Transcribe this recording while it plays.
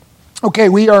Okay,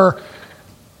 we are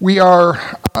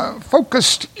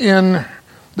focused in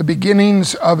the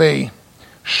beginnings of a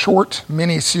short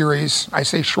mini-series. I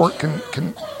say short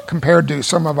compared to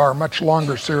some of our much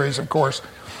longer series, of course.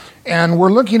 And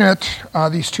we're looking at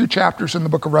these two chapters in the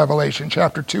book of Revelation,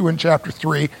 chapter 2 and chapter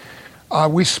 3.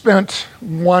 We spent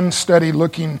one study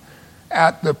looking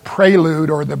at the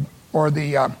prelude or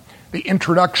the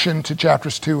introduction to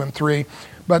chapters 2 and 3.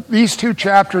 But these two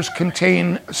chapters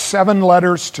contain 7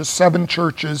 letters to 7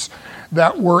 churches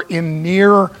that were in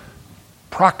near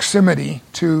proximity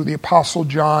to the Apostle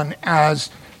John as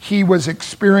he was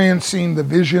experiencing the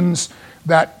visions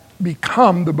that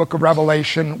become the book of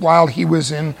Revelation while he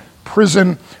was in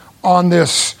prison on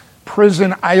this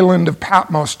prison island of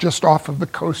Patmos just off of the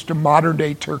coast of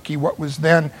modern-day Turkey, what was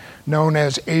then known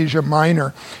as Asia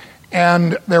Minor.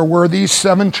 And there were these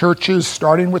 7 churches,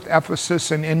 starting with Ephesus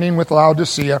and ending with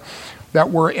Laodicea,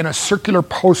 that were in a circular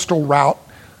postal route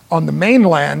on the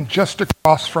mainland just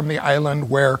across from the island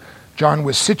where John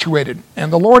was situated.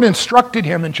 And the Lord instructed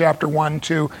him in chapter 1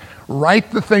 to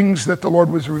write the things that the Lord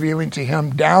was revealing to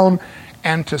him down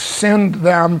and to send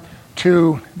them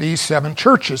to these 7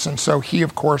 churches. And so he,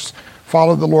 of course,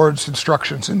 followed the Lord's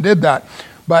instructions and did that.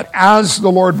 But as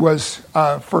the Lord was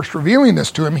first revealing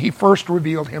this to him, he first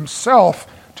revealed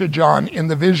himself to John in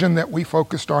the vision that we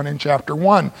focused on in chapter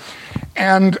 1.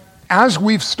 And as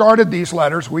we've started these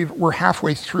letters, we're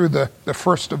halfway through the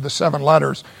first of the 7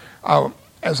 letters.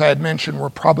 As I had mentioned, we're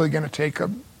probably going to take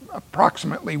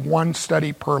approximately 1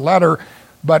 study per letter,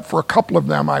 but for a couple of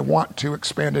them, I want to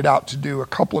expand it out to do a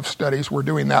couple of studies. We're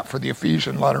doing that for the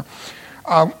Ephesian letter.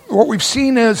 What we've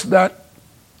seen is that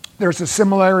there's a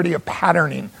similarity of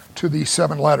patterning to these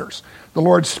 7 letters. The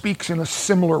Lord speaks in a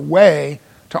similar way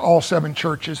to all 7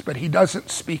 churches, but he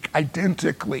doesn't speak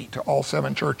identically to all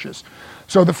 7 churches.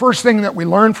 So the first thing that we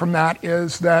learn from that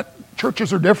is that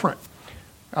churches are different.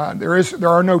 There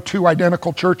are no 2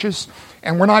 identical churches,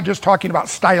 and we're not just talking about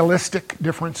stylistic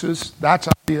differences, that's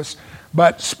obvious,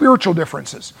 but spiritual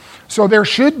differences. So there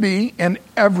should be, in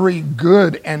every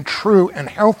good and true and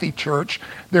healthy church,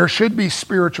 there should be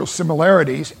spiritual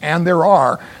similarities, and there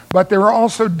are, but there are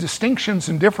also distinctions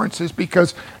and differences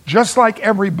because just like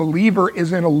every believer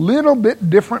is in a little bit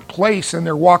different place in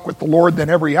their walk with the Lord than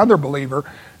every other believer,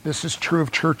 this is true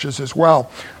of churches as well.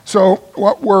 So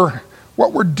what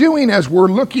we're doing as we're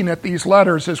looking at these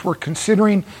letters is we're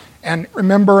considering, and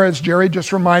remember, as Jerry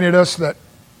just reminded us, that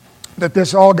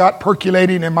this all got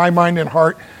percolating in my mind and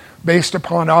heart based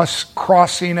upon us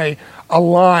crossing a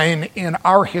line in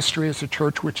our history as a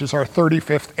church, which is our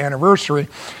 35th anniversary.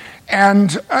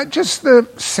 And just the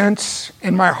sense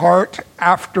in my heart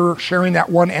after sharing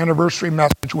that 1 anniversary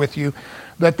message with you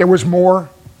that there was more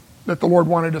that the Lord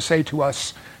wanted to say to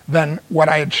us than what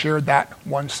I had shared that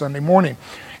one Sunday morning.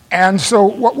 And so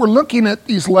what we're looking at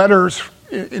these letters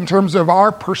in terms of our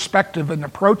perspective in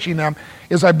approaching them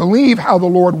is, I believe, how the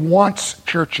Lord wants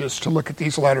churches to look at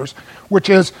these letters, which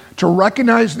is to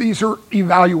recognize these are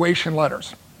evaluation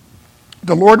letters.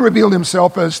 The Lord revealed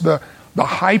himself as the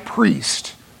high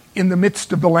priest in the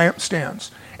midst of the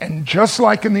lampstands. And just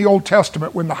like in the Old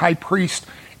Testament, when the high priest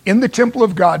in the temple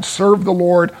of God served the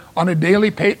Lord on a daily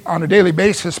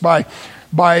basis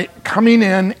by coming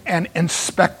in and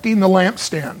inspecting the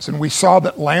lampstands. And we saw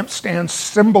that lampstands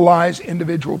symbolize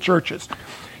individual churches.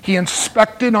 He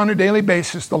inspected on a daily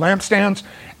basis the lampstands.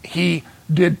 He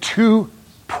did 2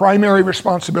 primary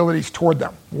responsibilities toward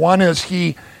them. One is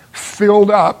he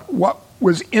filled up what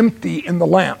was empty in the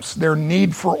lamps, their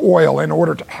need for oil in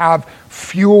order to have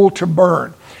fuel to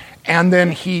burn. And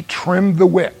then he trimmed the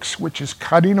wicks, which is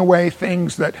cutting away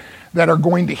things that are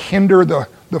going to hinder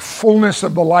the fullness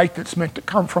of the light that's meant to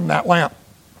come from that lamp.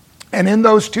 And in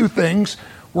those 2 things,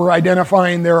 we're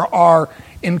identifying there are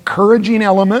encouraging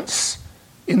elements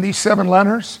in these 7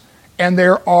 letters, and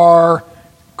there are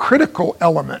critical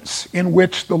elements in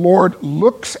which the Lord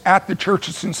looks at the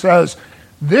churches and says,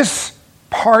 this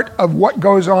part of what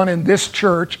goes on in this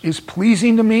church is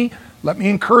pleasing to me. Let me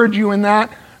encourage you in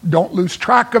that. Don't lose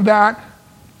track of that.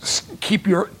 Keep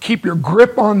your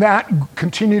grip on that.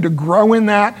 Continue to grow in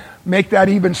that. Make that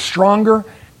even stronger.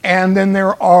 And then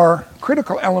there are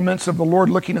critical elements of the Lord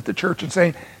looking at the church and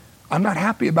saying, I'm not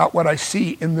happy about what I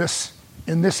see in this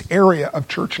area of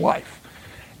church life.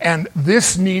 And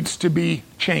this needs to be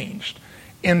changed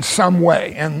in some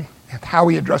way. And how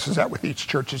he addresses that with each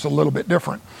church is a little bit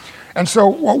different. And so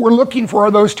what we're looking for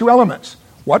are those 2 elements.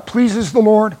 What pleases the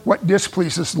Lord? What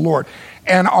displeases the Lord?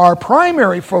 And our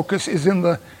primary focus is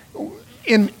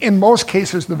in most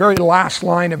cases, the very last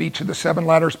line of each of the 7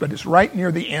 letters, but it's right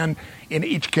near the end in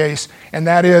each case. And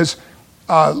that is,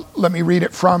 Let me read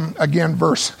it from, again,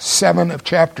 verse 7 of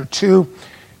chapter 2.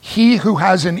 He who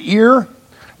has an ear,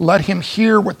 let him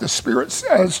hear what the Spirit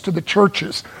says to the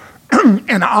churches.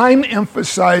 And I'm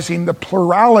emphasizing the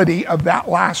plurality of that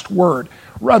last word,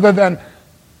 rather than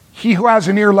he who has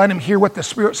an ear, let him hear what the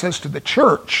Spirit says to the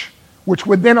church, which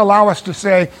would then allow us to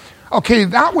say, okay,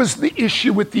 that was the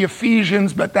issue with the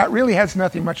Ephesians, but that really has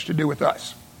nothing much to do with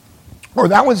us. Or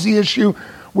that was the issue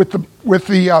with the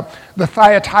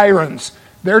Thyatirans,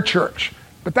 their church.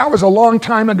 But that was a long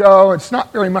time ago. It's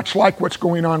not very much like what's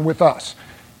going on with us.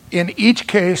 In each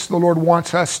case, the Lord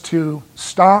wants us to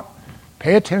stop,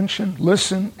 pay attention,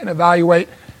 listen, and evaluate.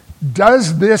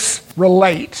 Does this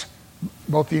relate,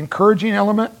 both the encouraging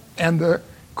element and the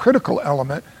critical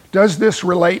element, does this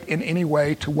relate in any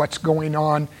way to what's going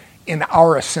on in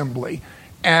our assembly?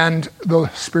 And the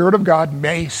Spirit of God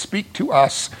may speak to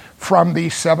us from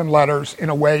these 7 letters in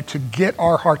a way to get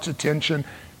our heart's attention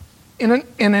in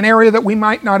an area that we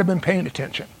might not have been paying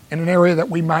attention, in an area that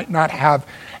we might not have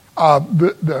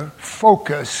the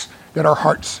focus that our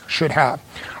hearts should have.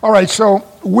 All right, so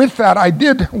with that, I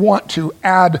did want to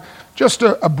add just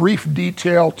a brief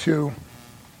detail to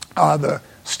the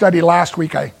study last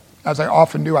week. As I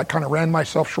often do, I kind of ran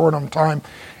myself short on time,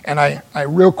 and I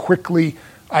real quickly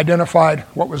identified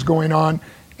what was going on,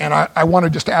 and I want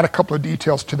to just add a couple of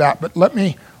details to that. But let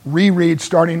me reread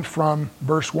starting from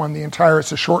verse 1,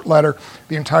 it's a short letter,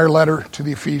 the entire letter to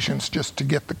the Ephesians, just to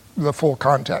get the full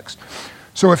context.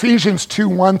 So Ephesians 2,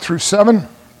 1 through 7,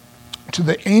 to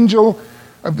the angel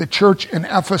of the church in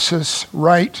Ephesus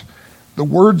write, the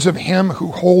words of him who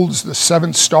holds the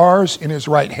 7 stars in his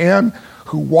right hand,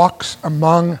 who walks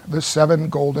among the 7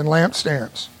 golden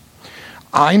lampstands.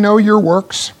 I know your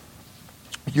works,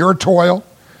 your toil,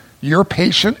 your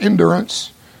patient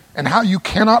endurance, and how you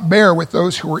cannot bear with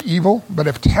those who are evil, but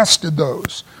have tested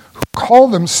those who call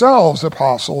themselves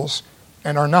apostles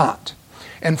and are not,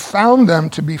 and found them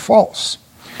to be false.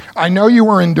 I know you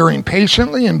are enduring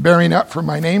patiently and bearing up for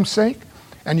my name's sake,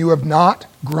 and you have not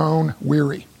grown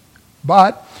weary.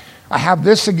 But I have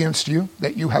this against you,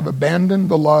 that you have abandoned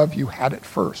the love you had at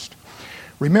first.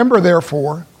 Remember,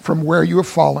 therefore, from where you have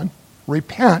fallen,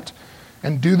 repent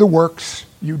and do the works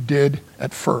you did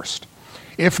at first.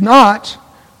 If not,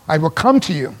 I will come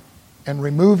to you and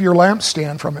remove your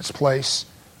lampstand from its place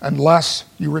unless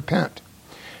you repent.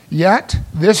 Yet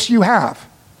this you have.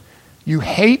 You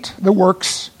hate the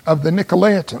works of the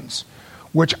Nicolaitans,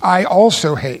 which I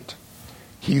also hate.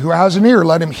 He who has an ear,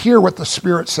 let him hear what the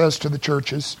Spirit says to the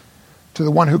churches. To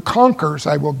the one who conquers,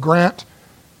 I will grant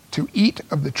to eat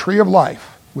of the tree of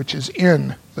life, which is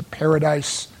in the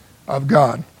paradise of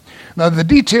God. Now, the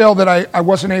detail that I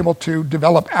wasn't able to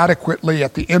develop adequately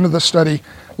at the end of the study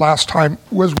last time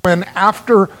was when,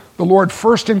 after the Lord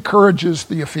first encourages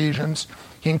the Ephesians,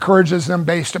 he encourages them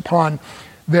based upon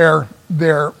their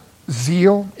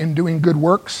zeal in doing good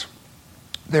works,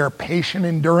 their patient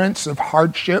endurance of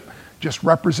hardship, just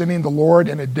representing the Lord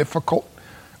in a difficult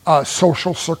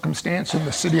social circumstance in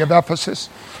the city of Ephesus,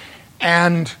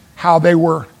 and how they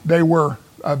were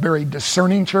a very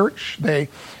discerning church.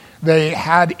 They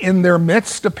had in their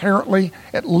midst, apparently,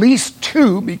 at least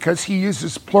 2, because he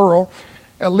uses plural,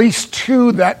 at least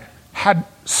 2 that had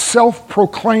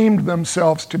self-proclaimed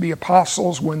themselves to be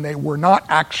apostles when they were not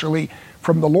actually,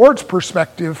 from the Lord's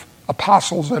perspective,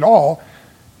 apostles at all.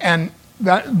 And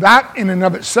that in and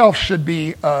of itself should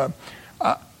be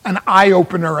an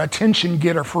eye-opener, attention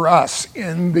getter for us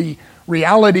in the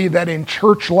reality that in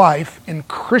church life, in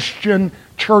Christian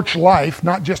church life,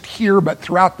 not just here but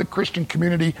throughout the Christian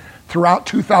community, throughout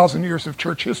 2,000 years of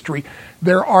church history,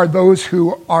 there are those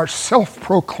who are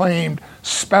self-proclaimed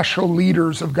special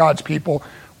leaders of God's people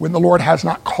when the Lord has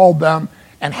not called them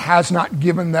and has not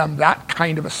given them that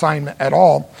kind of assignment at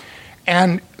all.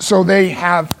 And so they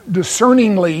have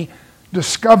discerningly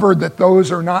discovered that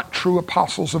those are not true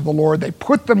apostles of the Lord. They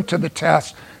put them to the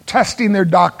test, testing their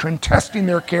doctrine, testing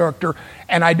their character,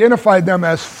 and identified them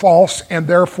as false and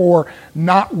therefore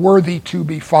not worthy to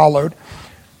be followed.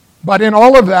 But in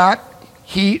all of that,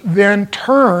 he then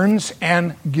turns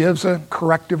and gives a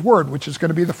corrective word, which is going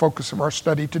to be the focus of our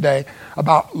study today,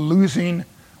 about losing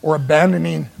or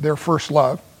abandoning their first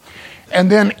love. And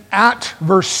then at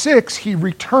verse 6, he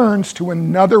returns to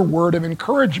another word of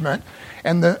encouragement.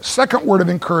 And the second word of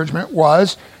encouragement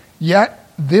was, yet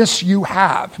this you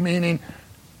have, meaning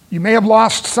you may have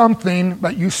lost something,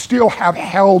 but you still have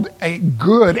held a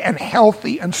good and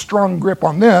healthy and strong grip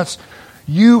on this.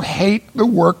 You hate the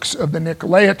works of the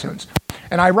Nicolaitans.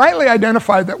 And I rightly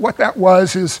identified that what that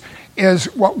was is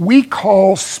what we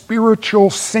call spiritual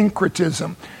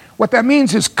syncretism. What that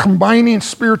means is combining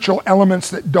spiritual elements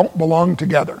that don't belong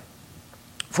together.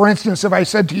 For instance, if I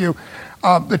said to you,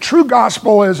 the true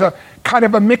gospel is a kind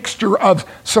of a mixture of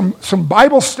some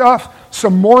Bible stuff,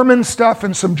 some Mormon stuff,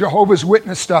 and some Jehovah's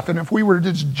Witness stuff. And if we were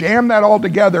to just jam that all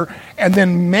together and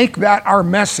then make that our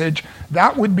message,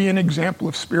 that would be an example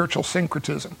of spiritual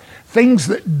syncretism. Things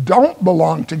that don't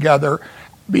belong together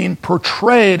being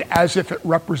portrayed as if it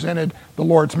represented the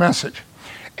Lord's message.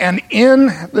 And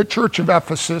in the church of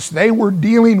Ephesus, they were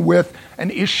dealing with an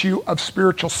issue of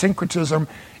spiritual syncretism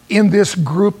in this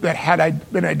group that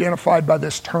had been identified by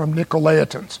this term,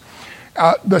 Nicolaitans.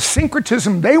 The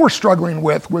syncretism they were struggling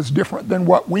with was different than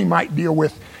what we might deal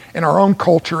with in our own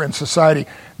culture and society.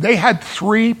 They had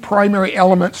three primary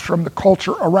elements from the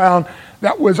culture around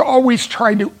that was always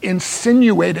trying to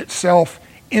insinuate itself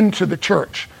into the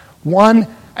church. One,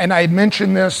 and I had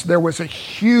mentioned this, there was a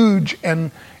huge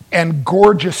and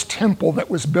gorgeous temple that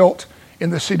was built in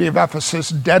the city of Ephesus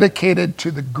dedicated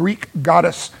to the Greek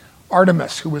goddess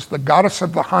Artemis, who was the goddess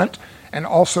of the hunt and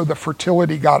also the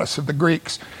fertility goddess of the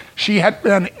Greeks. She had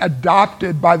been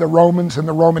adopted by the Romans in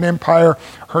the Roman Empire.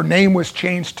 Her name was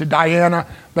changed to Diana,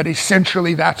 but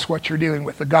essentially that's what you're dealing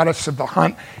with, the goddess of the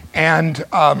hunt and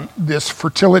this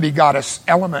fertility goddess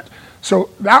element. So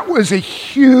that was a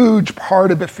huge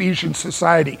part of Ephesian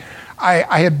society.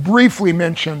 I had briefly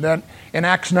mentioned that in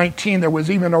Acts 19 there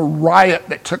was even a riot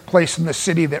that took place in the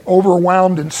city that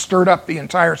overwhelmed and stirred up the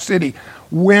entire city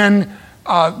when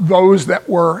those that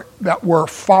were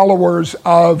followers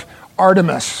of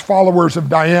Artemis, followers of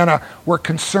Diana, were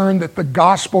concerned that the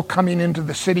gospel coming into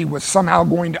the city was somehow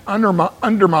going to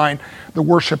undermine the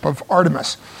worship of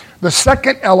Artemis. The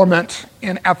second element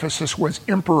in Ephesus was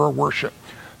emperor worship.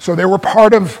 So they were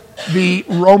part of the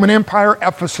Roman Empire.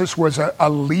 Ephesus was a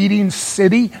leading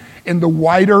city in the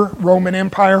wider Roman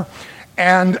Empire.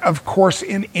 And of course,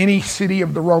 in any city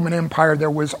of the Roman Empire,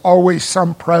 there was always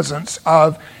some presence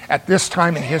of, at this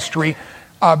time in history,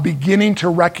 beginning to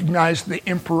recognize the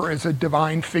emperor as a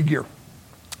divine figure.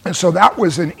 And so that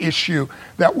was an issue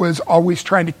that was always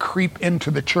trying to creep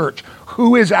into the church.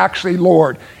 Who is actually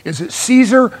Lord? Is it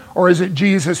Caesar or is it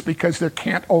Jesus? Because there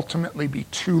can't ultimately be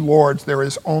two lords. There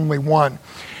is only one.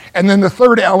 And then the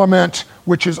third element,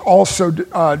 which is also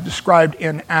described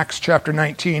in Acts chapter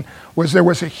 19, was there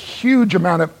was a huge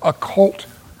amount of occult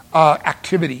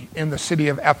activity in the city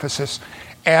of Ephesus.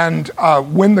 And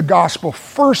when the gospel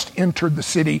first entered the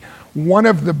city, one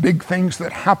of the big things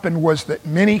that happened was that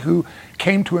many who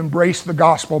came to embrace the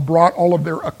gospel brought all of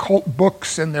their occult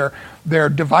books and their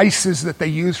devices that they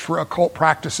used for occult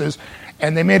practices,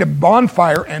 and they made a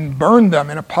bonfire and burned them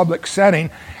in a public setting.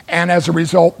 And as a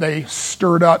result, they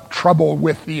stirred up trouble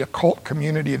with the occult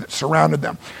community that surrounded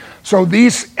them. So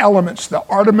these elements, the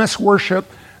Artemis worship,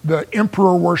 the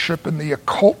emperor worship, and the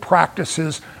occult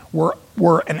practices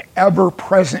were an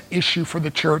ever-present issue for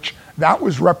the church. That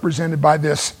was represented by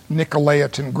this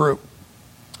Nicolaitan group.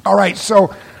 All right,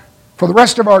 so for the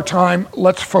rest of our time,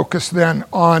 let's focus then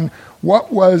on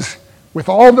what was, with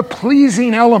all the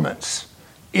pleasing elements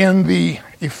in the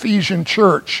Ephesian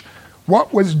church,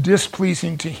 what was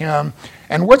displeasing to him.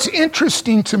 And what's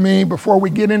interesting to me, before we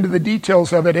get into the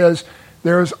details of it, is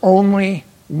there's only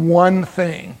one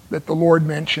thing that the Lord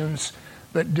mentions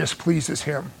that displeases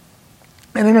him.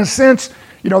 And in a sense,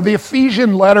 the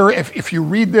Ephesian letter, if you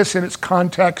read this in its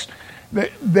context,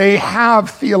 they have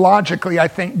theologically, I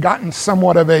think, gotten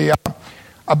somewhat of a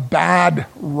bad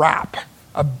rap,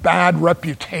 a bad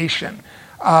reputation,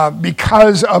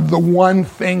 because of the one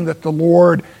thing that the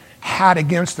Lord had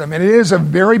against them. And it is a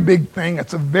very big thing.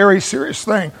 It's a very serious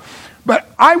thing. But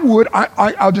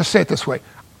I'll just say it this way.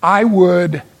 I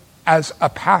would, as a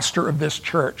pastor of this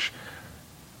church,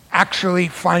 actually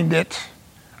find it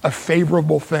a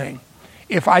favorable thing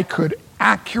if I could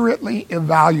accurately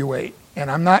evaluate,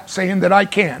 and I'm not saying that I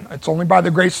can, it's only by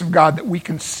the grace of God that we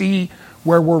can see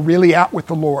where we're really at with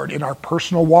the Lord in our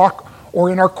personal walk or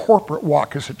in our corporate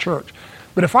walk as a church.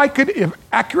 But if I could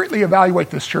accurately evaluate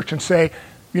this church and say,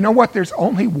 you know what, there's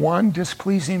only one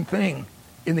displeasing thing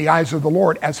in the eyes of the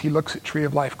Lord as he looks at Tree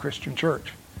of Life Christian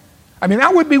Church. I mean,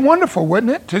 that would be wonderful,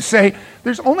 wouldn't it? To say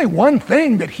there's only one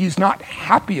thing that he's not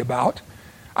happy about.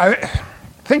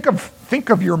 Think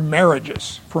of your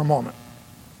marriages for a moment.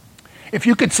 If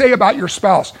you could say about your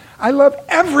spouse, I love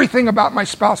everything about my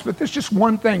spouse, but there's just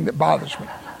one thing that bothers me.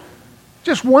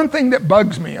 Just one thing that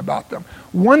bugs me about them.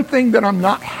 One thing that I'm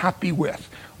not happy with.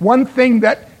 One thing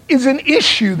that is an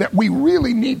issue that we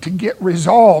really need to get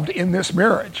resolved in this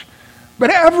marriage. But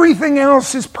everything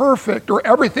else is perfect, or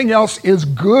everything else is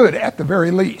good at the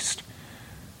very least.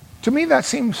 To me, that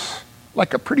seems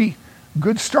like a pretty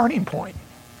good starting point.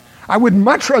 I would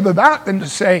much rather that than to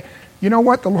say, you know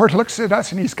what? The Lord looks at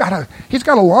us and he's got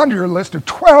a laundry list of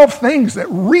 12 things that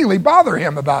really bother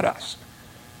him about us.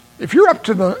 If you're up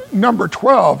to the number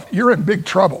 12, you're in big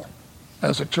trouble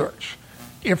as a church.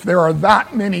 If there are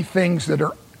that many things that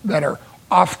are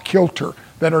off kilter,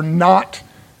 that are not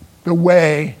the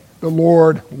way the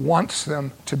Lord wants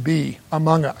them to be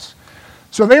among us.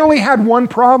 So they only had one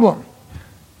problem.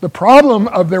 The problem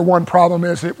of their one problem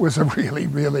is it was a really,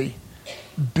 really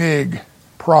big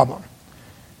problem.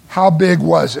 How big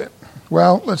was it?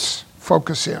 Well, let's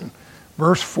focus in.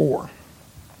 Verse 4.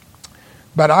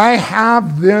 But I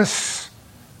have this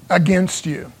against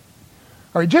you.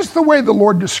 All right, just the way the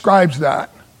Lord describes that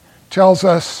tells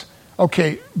us,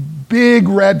 okay, big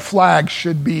red flags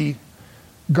should be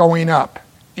going up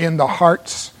in the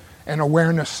hearts and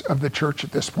awareness of the church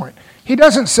at this point. He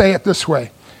doesn't say it this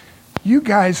way. You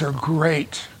guys are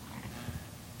great.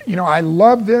 You know, I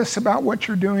love this about what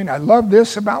you're doing. I love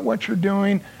this about what you're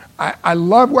doing. I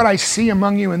love what I see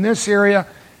among you in this area.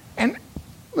 And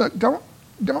look,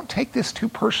 don't take this too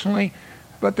personally,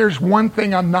 but there's one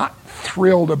thing I'm not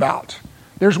thrilled about.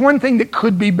 There's one thing that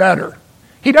could be better.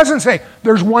 He doesn't say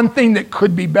there's one thing that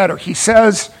could be better. He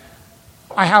says,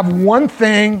 I have one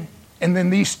thing, and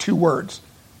then these two words,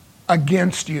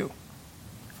 against you.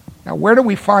 Now, where do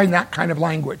we find that kind of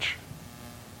language?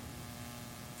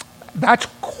 That's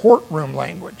courtroom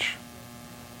language.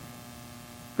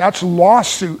 That's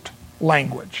lawsuit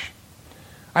language.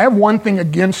 I have one thing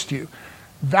against you.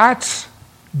 That's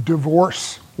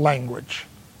divorce language.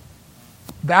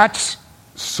 That's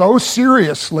so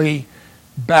seriously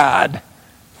bad.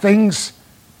 Things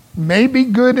may be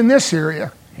good in this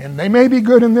area, and they may be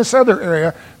good in this other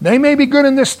area. They may be good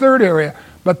in this third area,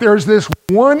 but there's this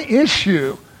one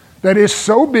issue that is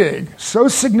so big, so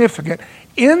significant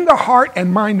in the heart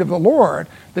and mind of the Lord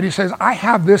that he says, I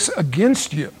have this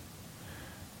against you.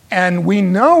 And we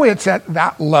know it's at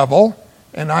that level,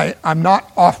 and I'm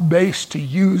not off base to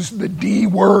use the D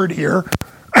word here,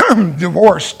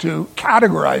 divorce, to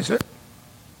categorize it.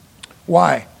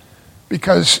 Why?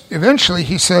 Because eventually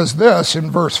he says this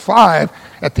in verse 5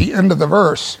 at the end of the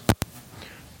verse.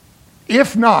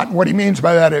 If not, what he means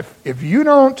by that, if you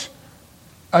don't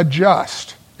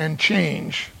adjust and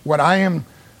change what I am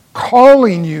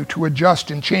calling you to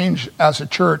adjust and change as a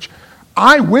church,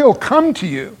 I will come to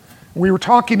you. We were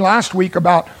talking last week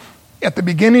about at the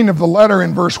beginning of the letter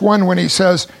in verse 1 when he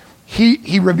says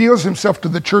he reveals himself to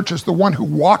the church as the one who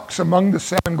walks among the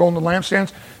 7 golden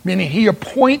lampstands, meaning he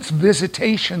appoints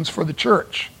visitations for the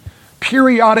church,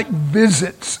 periodic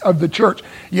visits of the church.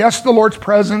 Yes, the Lord's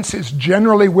presence is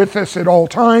generally with us at all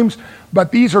times,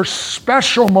 but these are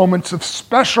special moments of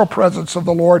special presence of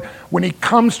the Lord when he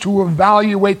comes to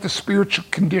evaluate the spiritual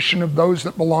condition of those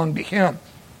that belong to him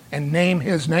and name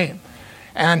his name.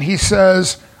 And he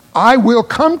says, I will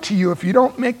come to you if you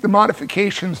don't make the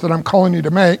modifications that I'm calling you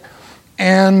to make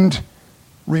and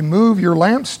remove your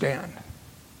lampstand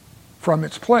from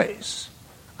its place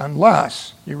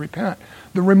unless you repent.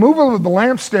 The removal of the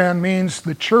lampstand means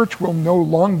the church will no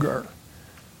longer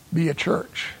be a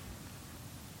church.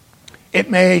 It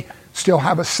may still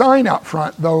have a sign out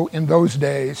front, though in those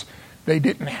days they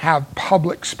didn't have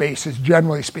public spaces,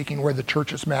 generally speaking, where the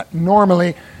churches met.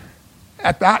 Normally,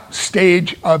 at that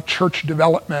stage of church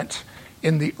development,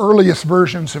 in the earliest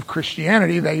versions of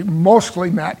Christianity, they mostly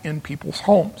met in people's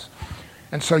homes.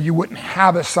 And so you wouldn't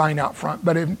have a sign out front.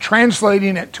 But in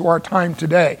translating it to our time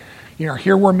today, you know,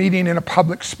 here we're meeting in a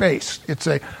public space. It's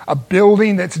a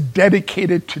building that's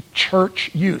dedicated to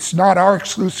church use, not our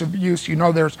exclusive use. You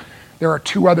know, there are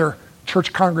 2 other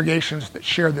church congregations that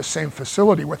share the same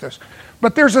facility with us.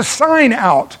 But there's a sign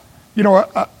out, you know,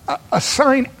 a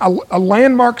sign, a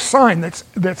landmark sign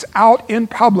that's out in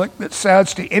public that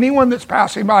says to anyone that's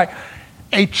passing by,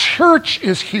 a church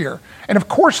is here. And of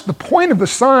course, the point of the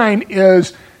sign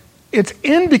is it's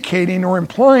indicating or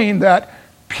implying that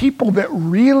people that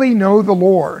really know the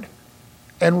Lord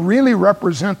and really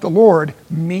represent the Lord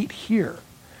meet here.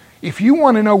 If you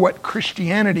want to know what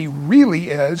Christianity really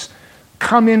is,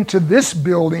 come into this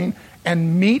building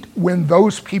and meet when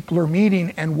those people are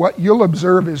meeting, and what you'll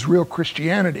observe is real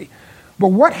Christianity. But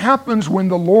what happens when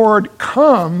the Lord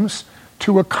comes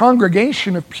to a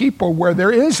congregation of people where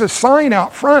there is a sign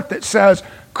out front that says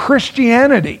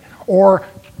Christianity or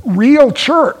real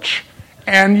church,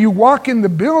 and you walk in the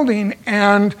building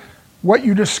and what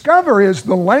you discover is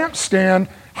the lampstand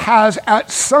has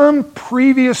at some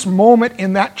previous moment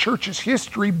in that church's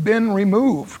history been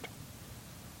removed,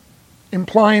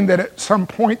 implying that at some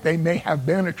point they may have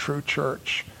been a true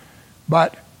church,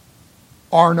 but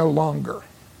are no longer.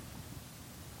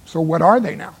 So what are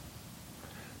they now?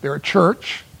 They're a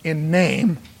church in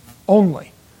name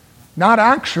only. not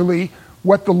actually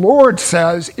what the Lord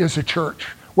says is a church,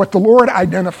 what the Lord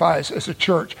identifies as a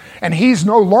church. And he's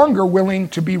no longer willing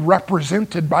to be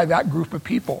represented by that group of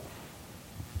people.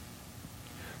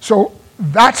 So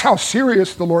that's how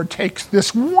serious the Lord takes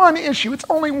this one issue. It's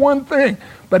only one thing,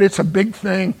 but it's a big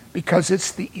thing because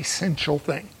it's the essential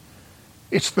thing.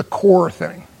 It's the core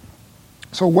thing.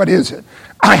 So what is it?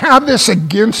 I have this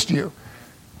against you,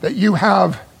 that you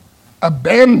have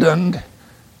abandoned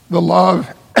the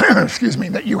love,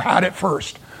 that you had at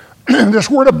first. This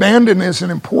word abandon is an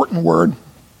important word,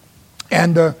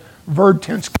 and the verb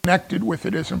tense connected with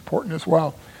it is important as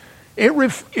well.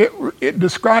 It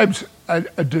describes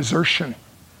a desertion.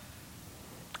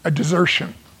 A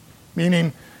desertion,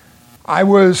 meaning I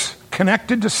was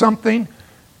connected to something,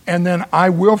 and then I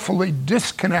willfully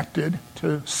disconnected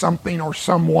to something or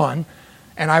someone,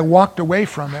 and I walked away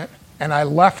from it, and I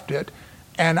left it,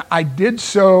 and I did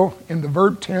so in the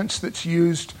verb tense that's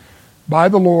used by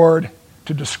the Lord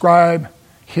to describe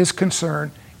his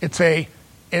concern. It's a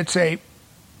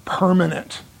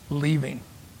permanent leaving.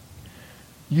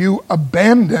 You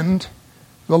abandoned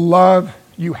the love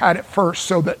you had at first,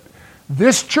 so that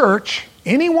this church,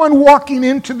 anyone walking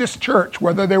into this church,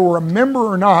 whether they were a member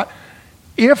or not,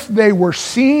 if they were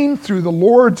seen through the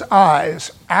Lord's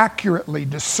eyes accurately,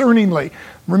 discerningly.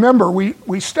 Remember,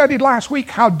 we studied last week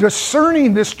how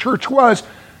discerning this church was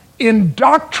in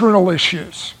doctrinal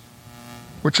issues,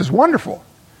 which is wonderful.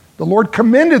 The Lord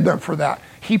commended them for that.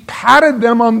 He patted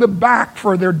them on the back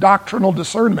for their doctrinal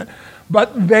discernment.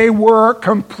 But they were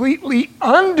completely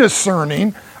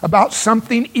undiscerning about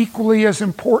something equally as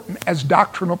important as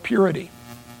doctrinal purity.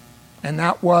 And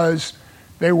that was,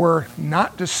 they were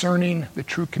not discerning the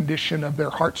true condition of their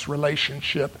heart's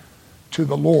relationship to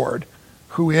the Lord,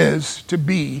 who is to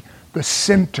be the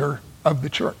center of the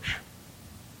church.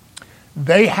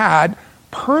 They had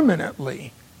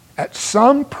permanently, at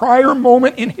some prior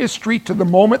moment in history to the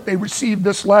moment they received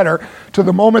this letter, to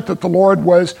the moment that the Lord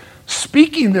was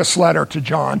speaking this letter to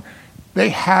John, they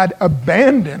had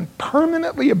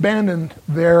permanently abandoned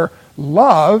their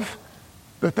love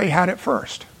that they had at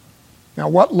first. Now,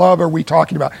 what love are we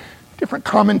talking about? Different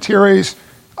commentaries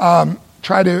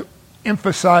try to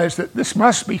emphasize that this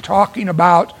must be talking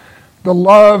about the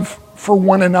love for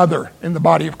one another in the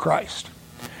body of Christ.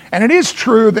 And it is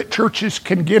true that churches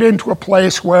can get into a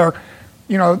place where,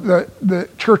 the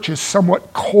church is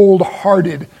somewhat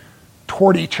cold-hearted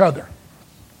toward each other.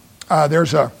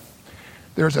 There's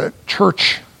a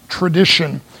church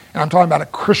tradition, and I'm talking about a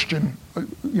Christian,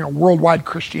 worldwide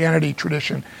Christianity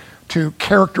tradition, to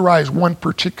characterize one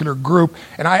particular group.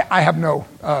 And I have no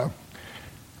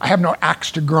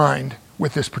axe to grind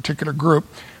with this particular group,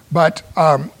 but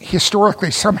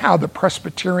historically, somehow the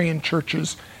Presbyterian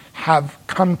churches have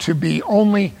come to be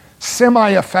only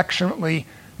semi-affectionately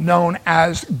known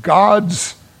as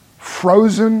God's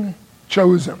frozen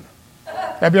chosen.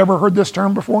 Have you ever heard this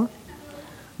term before?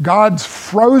 God's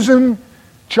frozen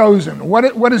chosen.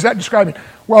 What is that describing?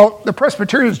 Well, the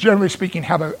Presbyterians, generally speaking,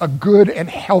 have a good and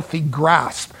healthy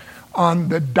grasp on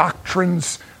the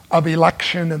doctrines of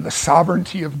election and the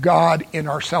sovereignty of God in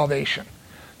our salvation.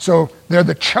 So they're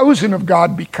the chosen of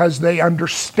God because they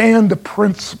understand the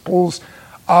principles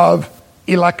of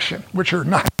election, which are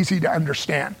not easy to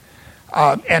understand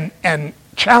and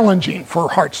challenging for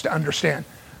hearts to understand.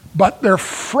 But they're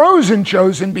frozen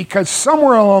chosen because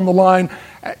somewhere along the line,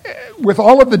 with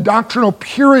all of the doctrinal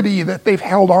purity that they've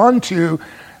held on to,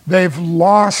 they've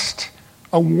lost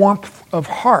a warmth of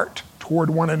heart toward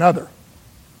one another.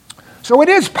 So it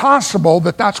is possible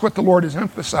that that's what the Lord is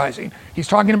emphasizing. He's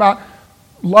talking about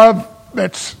love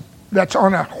that's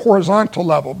on a horizontal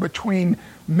level between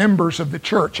members of the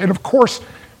church. And of course,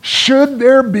 should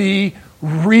there be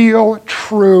real,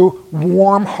 true,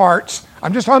 warm hearts,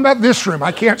 I'm just talking about this room.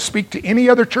 I can't speak to any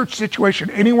other church situation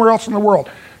anywhere else in the world.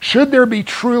 Should there be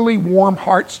truly warm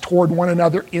hearts toward one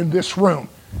another in this room,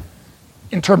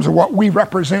 in terms of what we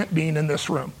represent being in this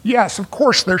room? Yes, of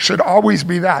course, there should always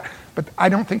be that. But I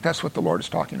don't think that's what the Lord is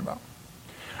talking about.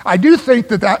 I do think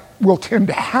that will tend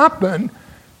to happen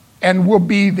and will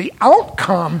be the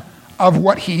outcome of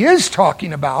what he is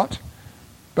talking about.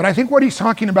 But I think what he's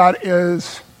talking about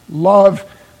is love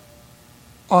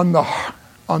on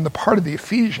the part of the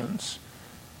Ephesians,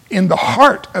 in the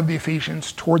heart of the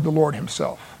Ephesians toward the Lord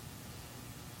himself.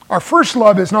 Our first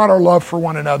love is not our love for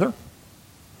one another.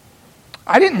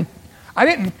 I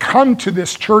didn't come to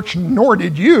this church, nor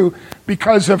did you,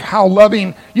 because of how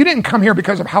loving, you didn't come here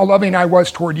because of how loving I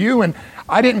was toward you, and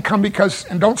I didn't come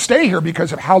and don't stay here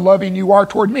because of how loving you are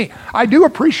toward me. I do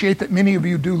appreciate that many of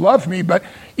you do love me, but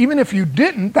even if you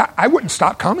didn't, I wouldn't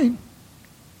stop coming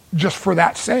just for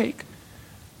that sake.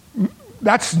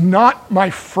 That's not my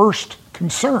first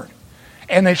concern.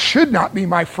 And it should not be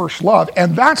my first love.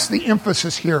 And that's the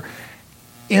emphasis here.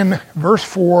 In verse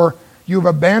 4, you've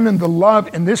abandoned the love,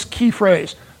 and this key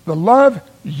phrase, the love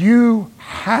you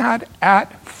had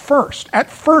at first. At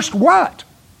first what?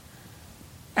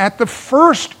 At the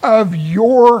first of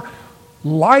your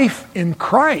life in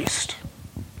Christ.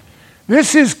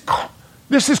 This is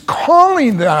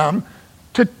calling them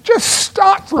to just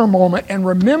stop for a moment and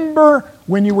remember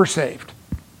when you were saved.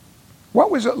 What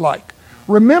was it like?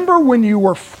 Remember when you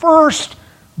were first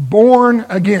born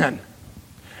again.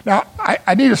 Now,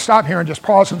 I need to stop here and just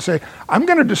pause and say, I'm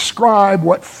going to describe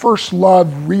what first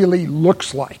love really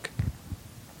looks like.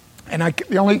 And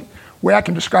the only way I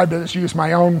can describe it is use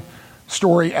my own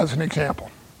story as an example.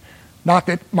 Not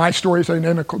that my story is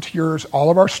identical to yours.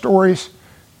 All of our stories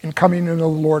in coming into the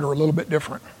Lord are a little bit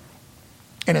different.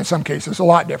 And in some cases, a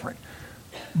lot different.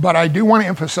 But I do want to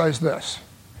emphasize this.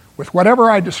 With whatever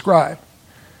I describe,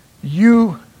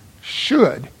 you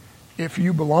should, if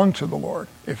you belong to the Lord,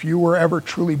 if you were ever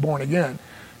truly born again,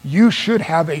 you should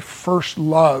have a first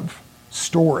love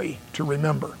story to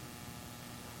remember.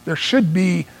 There should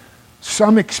be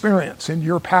some experience in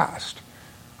your past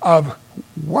of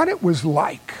what it was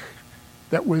like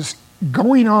that was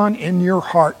going on in your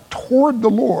heart toward the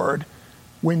Lord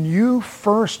when you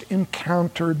first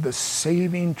encountered the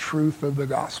saving truth of the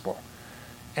gospel.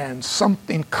 And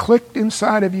something clicked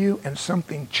inside of you and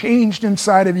something changed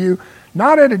inside of you,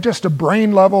 not at just a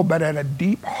brain level, but at a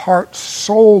deep heart,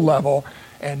 soul level,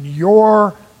 and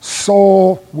your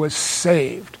soul was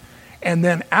saved. And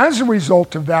then as a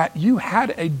result of that, you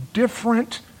had a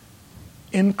different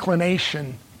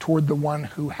inclination toward the one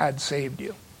who had saved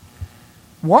you.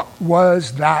 What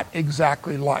was that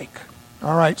exactly like?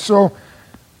 All right, so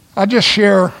I'll just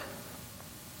share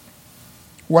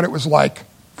what it was like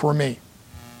for me.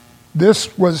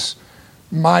 This was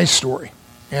my story,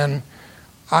 and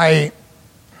I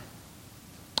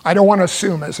don't want to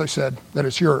assume, as I said, that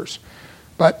it's yours.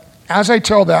 But as I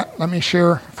tell that, let me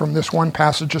share from this one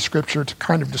passage of Scripture to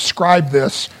kind of describe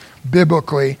this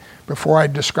biblically before I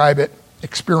describe it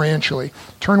experientially.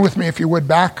 Turn with me, if you would,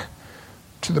 back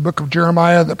to the book of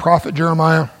Jeremiah, the prophet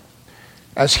Jeremiah,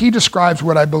 as he describes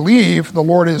what I believe the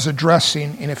Lord is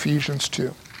addressing in Ephesians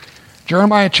 2.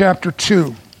 Jeremiah chapter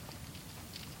 2.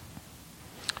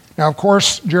 Now, of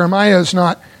course, Jeremiah is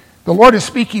not, the Lord is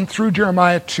speaking through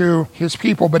Jeremiah to his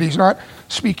people, but he's not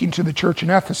speaking to the church in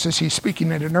Ephesus. He's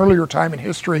speaking at an earlier time in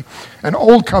history, an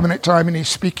old covenant time, and he's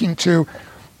speaking to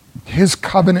his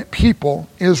covenant people,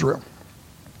 Israel.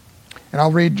 And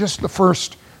I'll read just the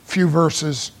first few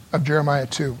verses of Jeremiah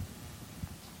 2.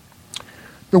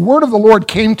 The word of the Lord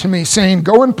came to me, saying,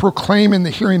 go and proclaim in the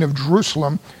hearing of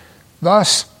Jerusalem,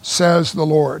 thus says the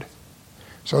Lord.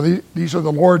 So these are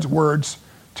the Lord's words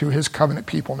to his covenant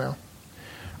people now.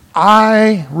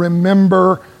 I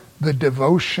remember the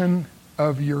devotion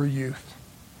of your youth.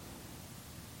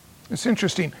 It's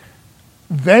interesting.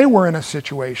 They were in a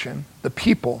situation, the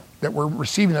people that were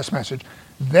receiving this message,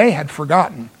 they had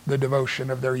forgotten the devotion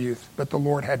of their youth, but the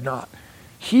Lord had not.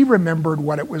 He remembered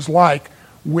what it was like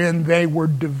when they were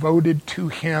devoted to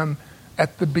him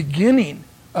at the beginning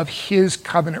of his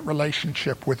covenant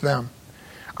relationship with them.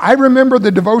 I remember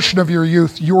the devotion of your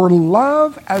youth, your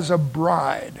love as a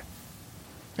bride.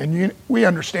 And we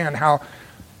understand how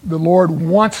the Lord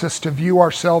wants us to view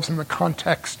ourselves in the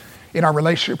context in our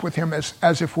relationship with him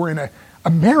as if we're in a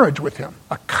marriage with him,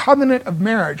 a covenant of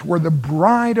marriage. We're the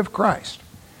bride of Christ.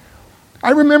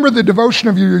 I remember the devotion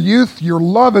of your youth, your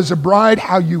love as a bride,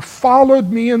 how you followed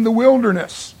me in the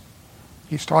wilderness.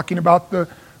 He's talking about the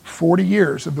 40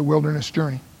 years of the wilderness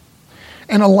journey.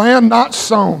 And a land not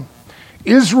sown.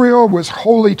 Israel was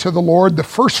holy to the Lord, the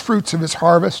first fruits of his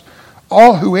harvest.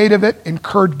 All who ate of it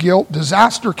incurred guilt.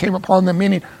 Disaster came upon them,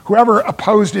 meaning whoever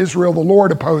opposed Israel, the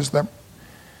Lord opposed them,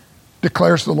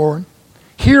 declares the Lord.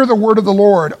 Hear the word of the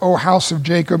Lord, O house of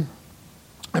Jacob,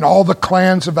 and all the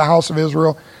clans of the house of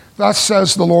Israel. Thus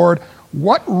says the Lord,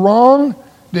 what wrong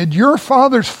did your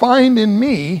fathers find in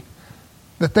me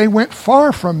that they went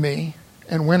far from me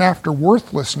and went after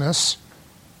worthlessness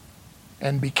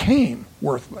and became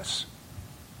worthless?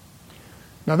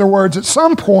 In other words, at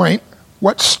some point,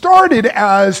 what started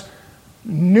as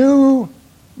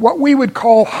what we would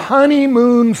call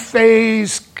honeymoon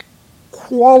phase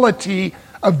quality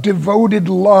of devoted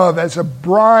love as a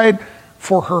bride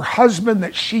for her husband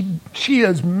that she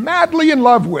is madly in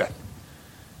love with.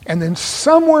 And then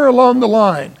somewhere along the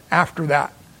line after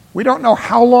that, we don't know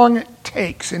how long it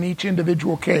takes in each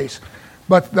individual case,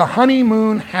 but the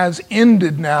honeymoon has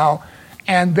ended now,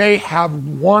 and they have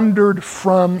wandered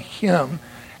from him,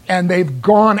 and they've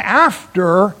gone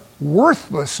after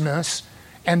worthlessness,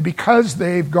 and because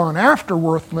they've gone after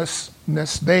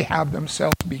worthlessness, they have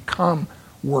themselves become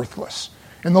worthless.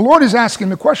 And the Lord is asking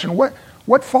the question,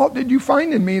 what fault did you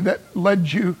find in me that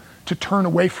led you to turn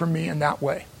away from me in that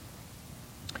way?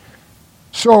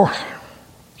 So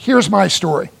here's my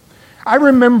story. I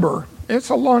remember, it's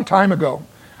a long time ago,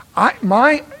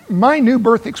 my new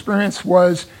birth experience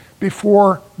was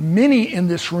before many in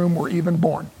this room were even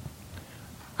born.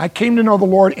 I came to know the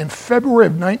Lord in February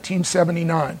of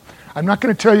 1979. I'm not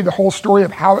going to tell you the whole story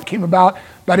of how it came about,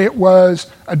 but it was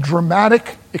a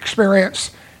dramatic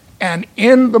experience. And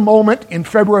in the moment in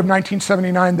February of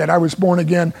 1979 that I was born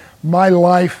again, my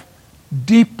life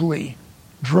deeply,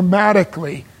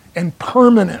 dramatically, and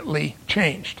permanently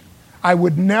changed. I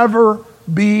would never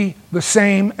be the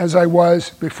same as I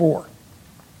was before.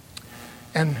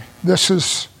 And this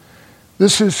is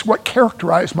what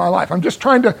characterized my life. I'm just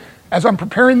trying to, as I'm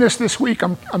preparing this week,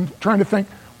 I'm trying to think,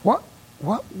 what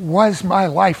was my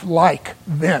life like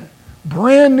then?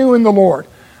 Brand new in the Lord.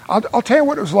 I'll tell you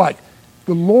what it was like.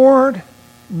 The Lord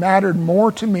mattered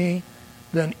more to me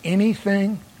than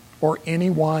anything or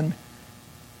anyone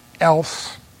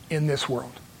else in this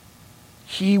world.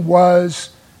 He was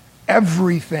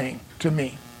everything to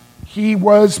me. He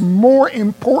was more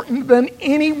important than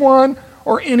anyone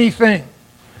or anything.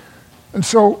 And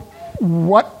so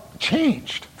what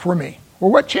changed for me?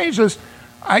 Well, what changed is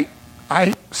I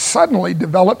suddenly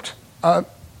developed a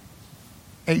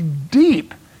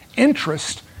deep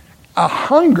interest, a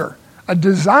hunger, a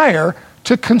desire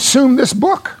to consume this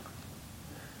book.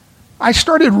 I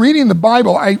started reading the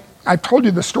Bible. I told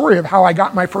you the story of how I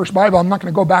got my first Bible. I'm not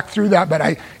going to go back through that, but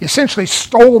I essentially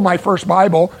stole my first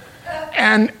Bible.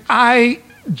 And I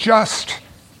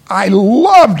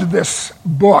loved this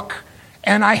book.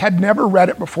 And I had never read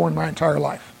it before in my entire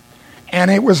life.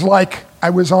 And it was like I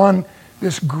was on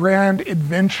this grand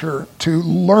adventure to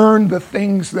learn the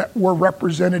things that were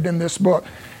represented in this book.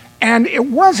 And it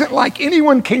wasn't like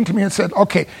anyone came to me and said,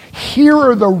 okay, here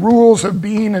are the rules of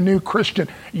being a new Christian.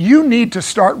 You need to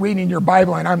start reading your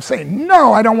Bible. And I'm saying,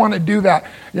 no, I don't want to do that.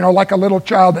 Like a little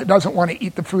child that doesn't want to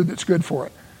eat the food that's good for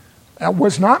it. That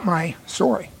was not my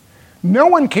story. No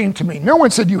one came to me. No one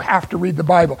said, you have to read the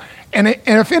Bible. And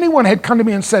if anyone had come to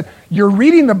me and said, you're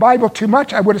reading the Bible too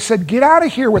much, I would have said, get out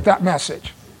of here with that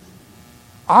message.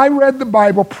 I read the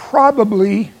Bible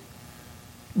probably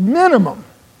minimum.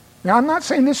 Now, I'm not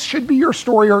saying this should be your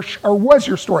story or was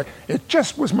your story. It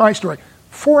just was my story.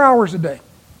 4 hours a day.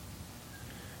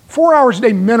 4 hours a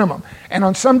day minimum. And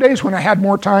on some days when I had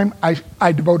more time,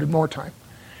 I devoted more time.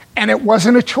 And it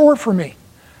wasn't a chore for me.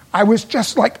 I was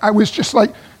just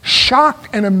like shocked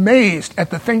and amazed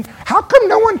at the thing. How come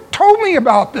no one told me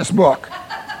about this book?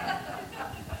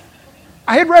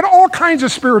 I had read all kinds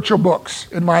of spiritual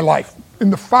books in my life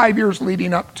in the 5 years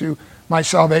leading up to my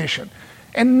salvation.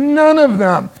 And none of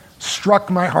them struck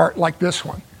my heart like this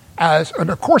one. And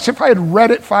of course, if I had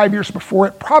read it 5 years before,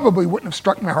 it probably wouldn't have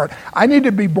struck my heart. I needed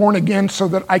to be born again so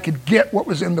that I could get what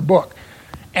was in the book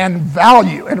and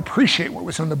value and appreciate what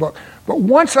was in the book. But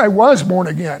once I was born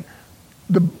again,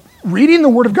 reading the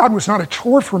Word of God was not a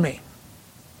chore for me.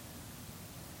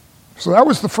 So that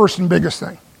was the first and biggest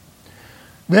thing.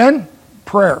 Then,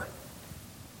 prayer.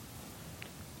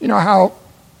 You know how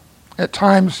at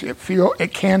times it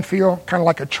can feel kind of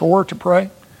like a chore to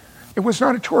pray? It was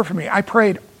not a chore for me. I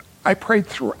prayed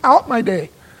throughout my day.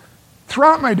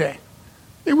 Throughout my day.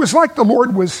 It was like the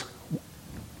Lord was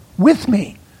with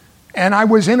me, and I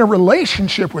was in a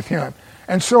relationship with Him.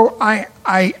 And so I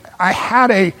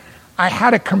had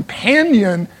a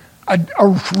companion,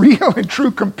 a real and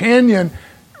true companion,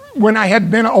 when I had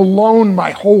been alone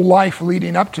my whole life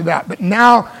leading up to that. But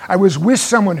now I was with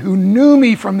someone who knew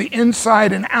me from the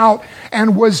inside and out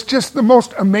and was just the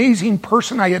most amazing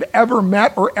person I had ever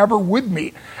met or ever would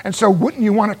meet. And so wouldn't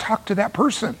you want to talk to that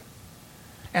person?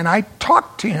 And I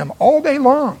talked to him all day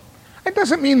long. It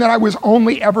doesn't mean that I was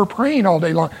only ever praying all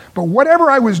day long, but whatever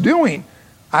I was doing,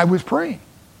 I was praying.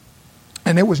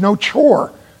 And it was no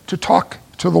chore to talk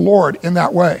to the Lord in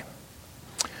that way.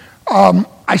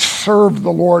 I served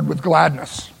the Lord with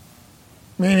gladness.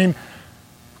 Meaning,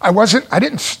 I wasn't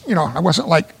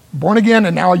like born again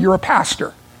and now you're a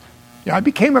pastor. I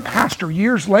became a pastor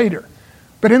years later.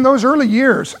 But in those early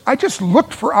years, I just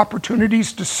looked for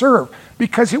opportunities to serve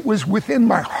because it was within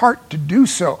my heart to do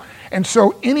so. And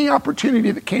so any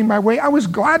opportunity that came my way, I was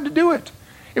glad to do it.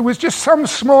 It was just some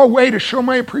small way to show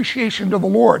my appreciation to the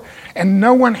Lord. And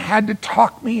no one had to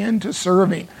talk me into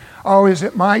serving. Oh, is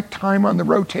it my time on the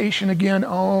rotation again?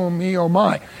 Oh, me, oh,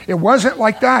 my. It wasn't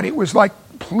like that. It was like,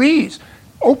 please,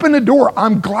 Open the door.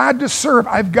 I'm glad to serve.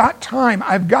 I've got time.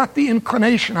 I've got the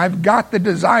inclination. I've got the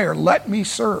desire. Let me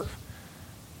serve.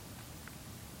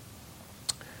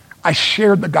 I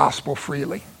shared the gospel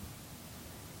freely.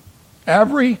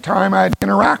 Every time I'd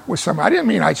interact with someone, I didn't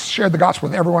mean I shared the gospel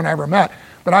with everyone I ever met,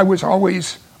 but I was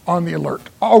always on the alert.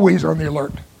 Always on the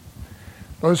alert.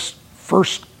 Those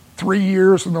first 3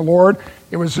 years in the Lord,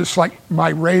 it was just like my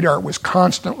radar was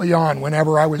constantly on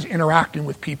whenever I was interacting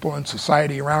with people in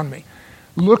society around me.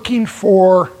 Looking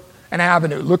for an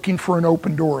avenue, looking for an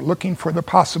open door, looking for the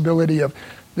possibility of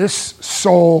this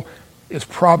soul is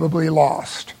probably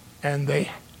lost and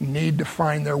they need to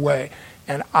find their way.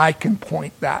 And I can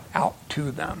point that out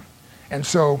to them. And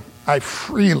so I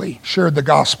freely shared the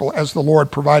gospel as the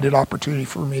Lord provided opportunity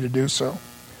for me to do so.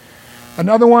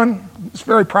 Another one, it's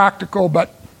very practical,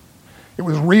 but it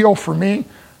was real for me.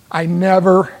 I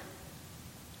never,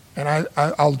 and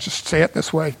I'll just say it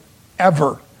this way,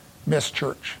 ever missed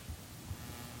church.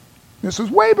 This was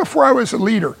way before I was a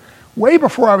leader, way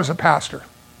before I was a pastor.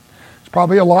 It's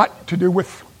probably a lot to do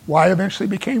with why I eventually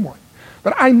became one.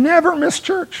 But I never missed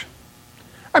church.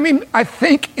 I mean, I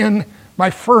think in my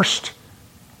first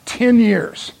 10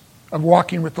 years of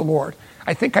walking with the Lord,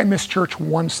 I think I missed church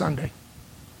one Sunday.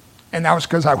 And that was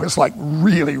because I was like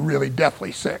really, really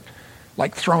deathly sick,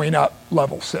 like throwing up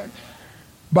level sick.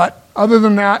 But other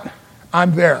than that,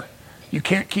 I'm there. You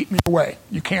can't keep me away.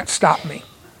 You can't stop me.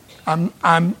 I'm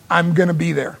going to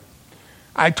be there.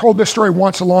 I told this story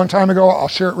once a long time ago. I'll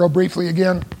share it real briefly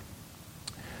again.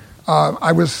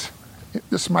 This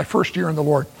is my first year in the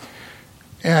Lord.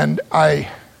 And I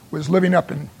was living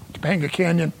up in Topanga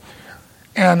Canyon.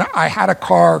 And I had a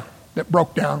car that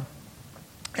broke down.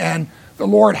 And the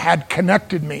Lord had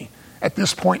connected me at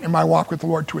this point in my walk with the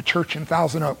Lord to a church in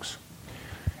Thousand Oaks.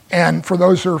 And for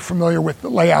those who are familiar with the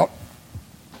layout,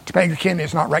 Topanga Canyon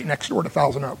is not right next door to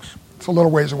Thousand Oaks. It's a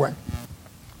little ways away.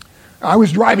 I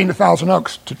was driving to Thousand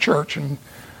Oaks to church and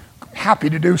happy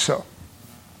to do so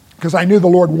because I knew the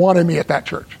Lord wanted me at that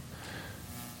church.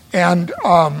 And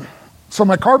so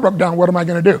my car broke down. What am I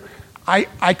going to do?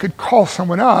 I could call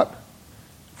someone up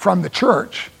from the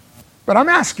church, but I'm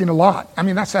asking a lot. I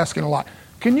mean, that's asking a lot.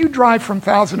 Can you drive from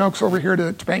Thousand Oaks over here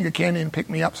to Topanga Canyon and pick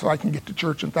me up so I can get to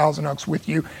church in Thousand Oaks with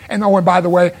you? And oh, and by the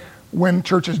way, when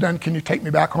church is done, can you take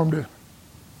me back home to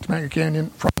Topanga Canyon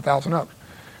from Thousand Oaks?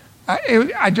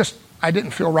 I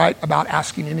didn't feel right about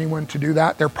asking anyone to do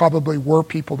that. There probably were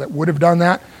people that would have done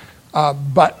that,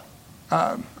 but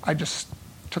I just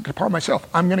took it upon myself.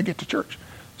 I'm going to get to church.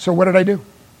 So what did I do?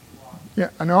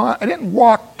 Yeah, I know I didn't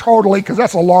walk totally because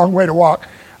that's a long way to walk.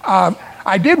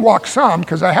 I did walk some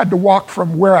because I had to walk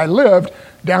from where I lived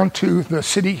down to the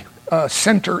city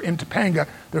center in Topanga.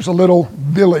 There's a little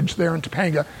village there in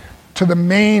Topanga to the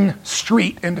main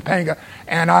street in Topanga.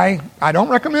 And I don't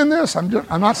recommend this. I'm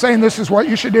not saying this is what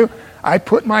you should do. I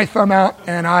put my thumb out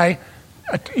and I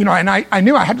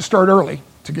knew I had to start early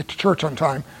to get to church on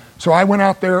time. So I went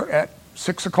out there at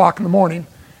 6 o'clock in the morning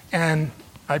and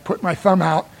I put my thumb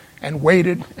out and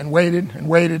waited and waited and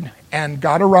waited and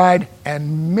got a ride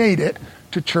and made it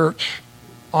to church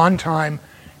on time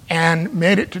and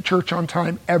made it to church on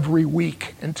time every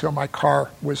week until my car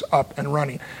was up and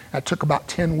running. That took about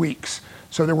 10 weeks.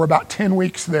 So there were about 10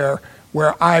 weeks there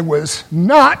where I was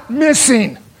not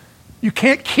missing. You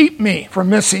can't keep me from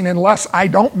missing unless I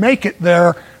don't make it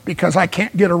there because I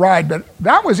can't get a ride. But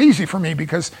that was easy for me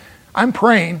because I'm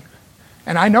praying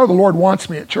and I know the Lord wants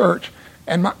me at church.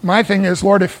 And my thing is,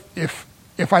 Lord,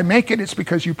 if I make it, it's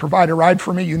because you provide a ride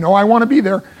for me. You know I want to be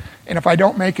there. And if I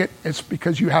don't make it, it's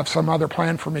because you have some other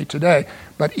plan for me today.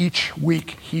 But each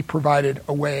week, he provided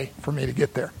a way for me to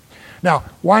get there. Now,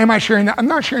 why am I sharing that? I'm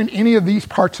not sharing any of these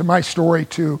parts of my story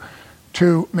to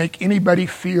make anybody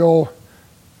feel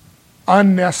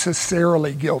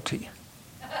unnecessarily guilty.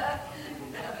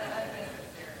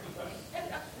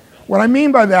 What I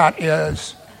mean by that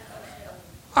is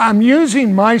I'm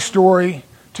using my story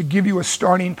to give you a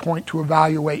starting point to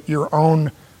evaluate your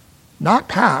own, not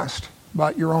past,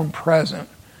 but your own present.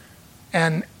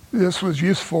 And this was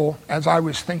useful as I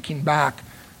was thinking back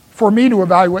for me to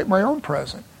evaluate my own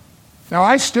present. Now,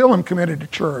 I still am committed to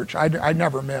church. I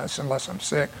never miss unless I'm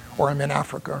sick or I'm in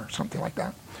Africa or something like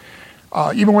that.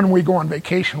 Even when we go on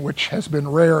vacation, which has been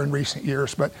rare in recent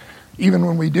years, but even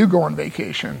when we do go on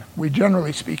vacation, we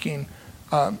generally speaking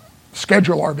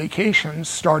schedule our vacations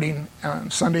starting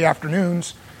Sunday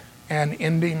afternoons and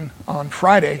ending on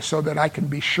Friday so that I can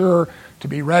be sure to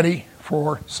be ready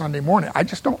for Sunday morning. I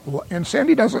just don't, and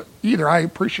Sandy doesn't either. I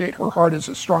appreciate her heart is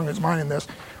as strong as mine in this.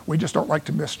 We just don't like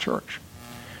to miss church.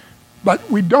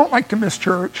 But we don't like to miss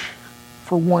church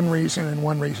for one reason and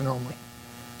one reason only.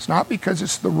 It's not because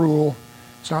it's the rule.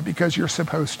 It's not because you're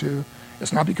supposed to.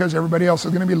 It's not because everybody else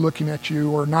is going to be looking at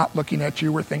you or not looking at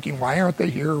you or thinking, why aren't they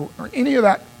here, or any of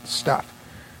that stuff.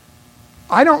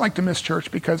 I don't like to miss church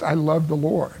because I love the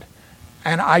Lord,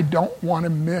 and I don't want to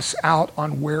miss out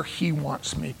on where he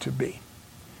wants me to be.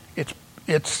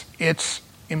 It's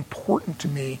important to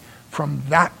me from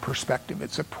that perspective.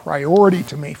 It's a priority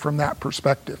to me from that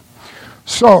perspective.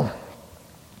 So,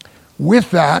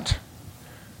 with that,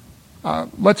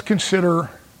 let's consider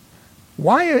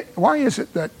why is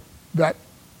it that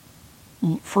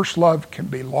first love can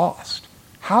be lost?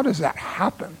 How does that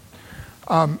happen?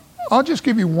 I'll just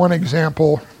give you one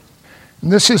example.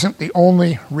 And this isn't the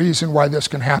only reason why this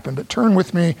can happen, but turn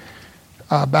with me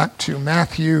back to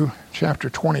Matthew chapter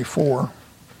 24.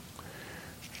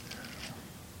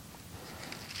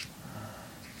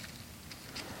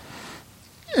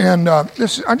 And I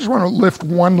just want to lift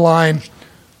one line.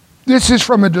 This is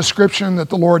from a description that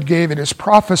the Lord gave in his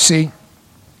prophecy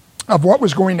of what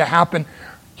was going to happen.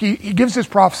 He gives this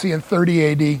prophecy in 30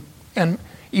 AD, and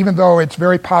even though it's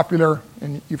very popular,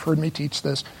 and you've heard me teach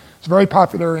this, it's very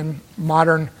popular in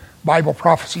modern Bible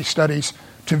prophecy studies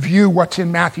to view what's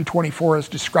in Matthew 24 as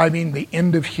describing the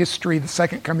end of history, the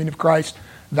second coming of Christ.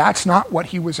 That's not what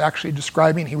he was actually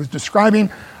describing. He was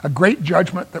describing a great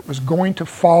judgment that was going to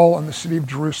fall on the city of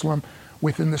Jerusalem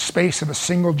within the space of a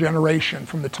single generation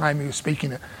from the time he was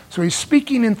speaking it. So he's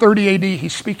speaking in 30 AD.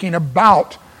 He's speaking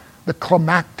about the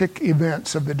climactic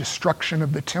events of the destruction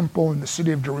of the temple in the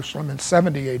city of Jerusalem in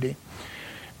 70 AD.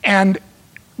 And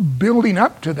building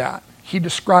up to that, he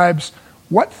describes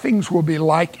what things will be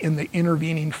like in the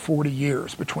intervening 40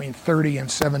 years between 30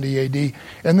 and 70 AD.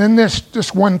 And then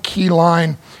this one key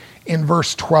line in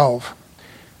verse 12.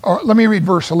 Let me read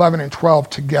verse 11 and 12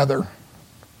 together.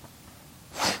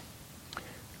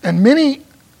 And many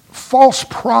false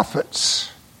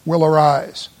prophets will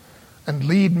arise and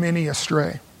lead many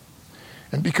astray.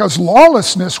 And because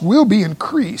lawlessness will be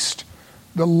increased,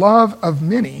 the love of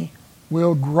many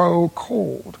will grow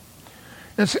cold.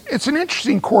 It's an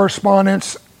interesting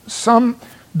correspondence. Some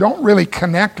don't really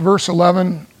connect verse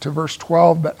 11 to verse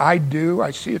 12, but I do.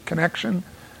 I see a connection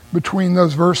between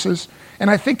those verses.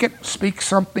 And I think it speaks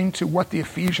something to what the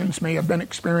Ephesians may have been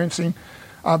experiencing.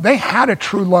 They had a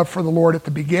true love for the Lord at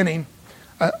the beginning,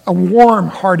 a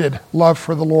warm-hearted love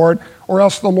for the Lord, or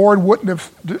else the Lord wouldn't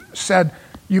have said,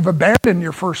 you've abandoned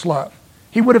your first love.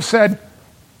 He would have said,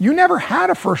 you never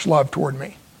had a first love toward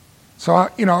me. So,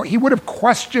 he would have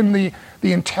questioned the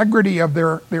integrity of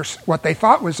their what they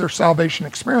thought was their salvation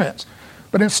experience.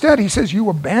 But instead, he says, you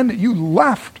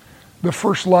left the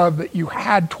first love that you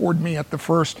had toward me at the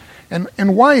first.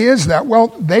 And why is that? Well,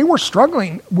 they were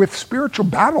struggling with spiritual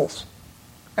battles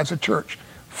as a church.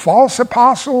 False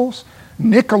apostles,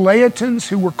 Nicolaitans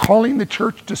who were calling the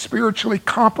church to spiritually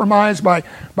compromise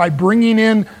by bringing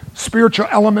in spiritual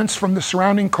elements from the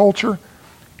surrounding culture.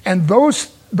 And those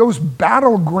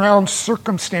battleground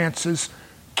circumstances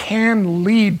can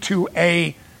lead to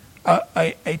a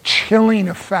chilling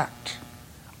effect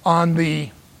on the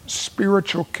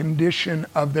spiritual condition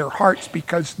of their hearts,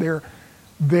 because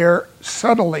they're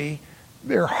subtly,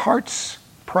 their heart's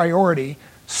priority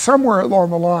somewhere along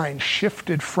the line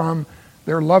shifted from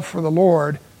their love for the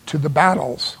Lord to the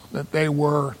battles that they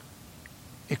were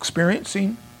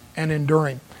experiencing and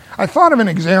enduring. I thought of an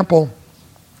example.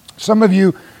 Some of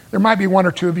you, there might be one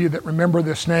or two of you that remember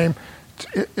this name.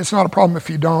 It's not a problem if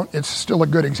you don't. It's still a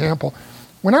good example.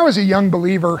 When I was a young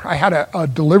believer, I had a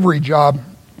delivery job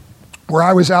where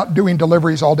I was out doing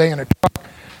deliveries all day in a truck.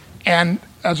 And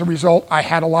as a result, I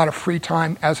had a lot of free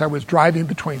time as I was driving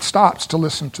between stops to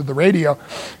listen to the radio.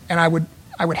 And I would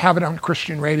have it on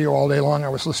Christian radio all day long. I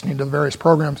was listening to the various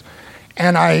programs.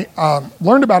 And I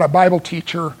learned about a Bible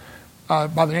teacher by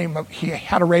the name of, he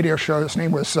had a radio show. His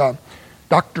name was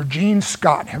Dr. Gene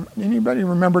Scott. Anybody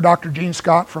remember Dr. Gene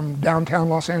Scott from downtown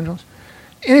Los Angeles?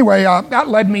 Anyway, that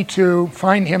led me to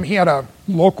find him. He had a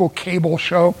local cable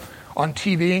show on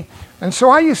TV. And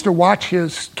so I used to watch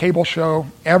his cable show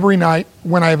every night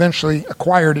when I eventually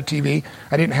acquired a TV.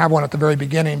 I didn't have one at the very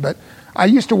beginning, but I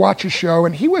used to watch his show,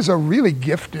 and he was a really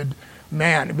gifted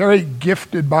man, a very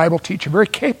gifted Bible teacher, very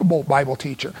capable Bible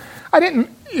teacher. I didn't,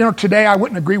 today I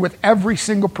wouldn't agree with every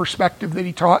single perspective that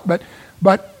he taught, but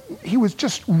he was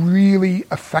just really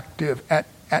effective at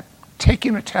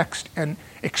taking a text and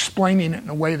explaining it in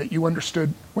a way that you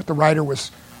understood what the writer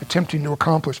was attempting to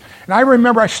accomplish. And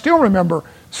I still remember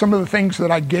some of the things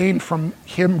that I gained from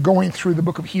him going through the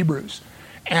book of Hebrews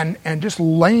and just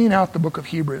laying out the book of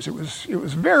Hebrews. It was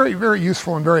very, very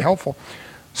useful and very helpful.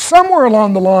 Somewhere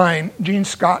along the line, Gene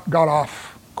Scott got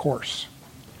off course.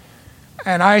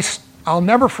 And I'll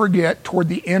never forget, toward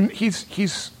the end,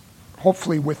 he's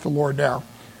hopefully with the Lord now.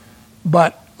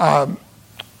 But I'll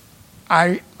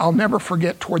never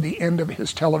forget toward the end of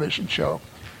his television show.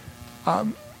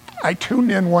 I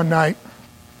tuned in one night.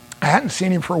 I hadn't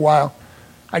seen him for a while.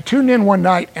 I tuned in one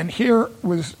night, and here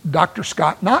was Dr.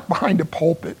 Scott, not behind a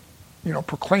pulpit,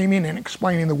 proclaiming and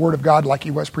explaining the Word of God like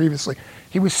he was previously.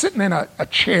 He was sitting in a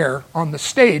chair on the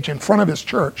stage in front of his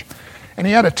church, and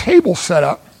he had a table set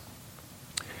up,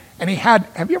 and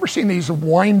have you ever seen these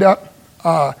wind-up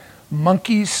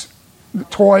monkeys,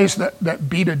 toys that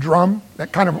beat a drum,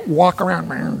 that kind of walk around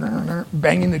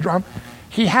banging the drum?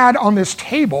 He had on this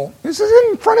table, this is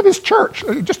in front of his church.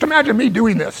 Just imagine me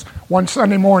doing this one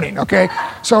Sunday morning, okay?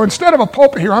 So instead of a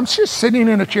pulpit here, I'm just sitting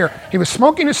in a chair. He was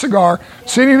smoking a cigar,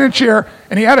 sitting in a chair,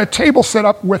 and he had a table set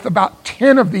up with about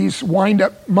 10 of these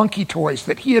wind-up monkey toys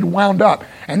that he had wound up.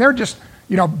 And they're just,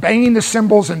 banging the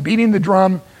cymbals and beating the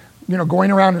drum,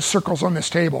 going around in circles on this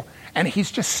table. And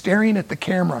he's just staring at the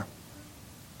camera,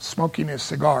 smoking his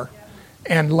cigar,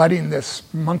 and letting this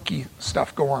monkey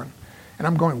stuff go on. And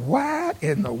I'm going, what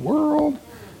in the world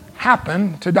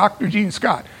happened to Dr. Gene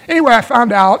Scott? Anyway, I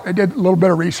found out, I did a little bit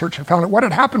of research and found out what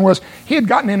had happened was he had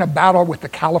gotten in a battle with the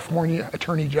California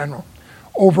Attorney General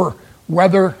over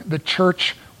whether the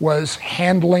church was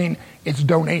handling its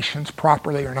donations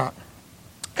properly or not.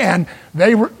 And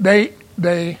they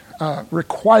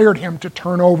required him to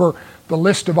turn over the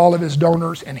list of all of his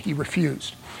donors, and he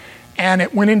refused. And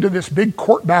it went into this big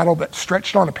court battle that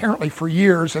stretched on apparently for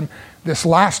years. And this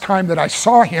last time that I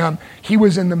saw him, he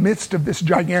was in the midst of this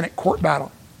gigantic court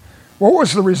battle. What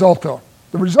was the result, though?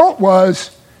 The result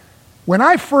was, when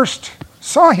I first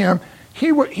saw him,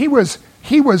 he was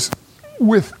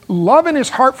with love in his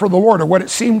heart for the Lord, or what it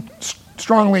seemed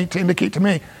strongly to indicate to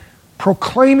me,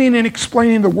 proclaiming and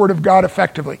explaining the Word of God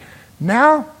effectively.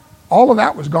 Now, all of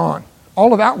that was gone.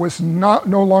 All of that was no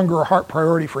longer a heart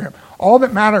priority for him. All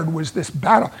that mattered was this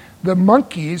battle. The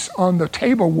monkeys on the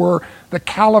table were the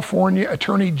California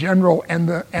Attorney General and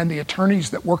the attorneys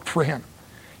that worked for him.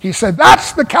 He said,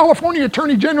 that's the California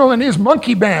Attorney General and his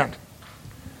monkey band.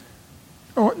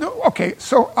 Oh, no, okay,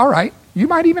 so all right. You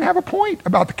might even have a point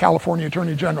about the California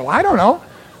Attorney General. I don't know.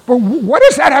 But what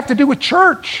does that have to do with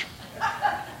church?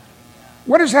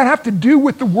 What does that have to do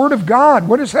with the Word of God?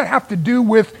 What does that have to do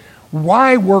with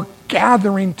why we're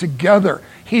gathering together?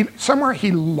 He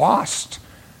lost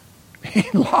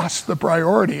the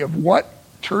priority of what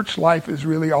church life is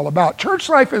really all about. Church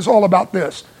life is all about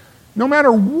this. No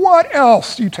matter what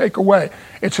else you take away,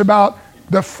 it's about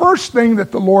the first thing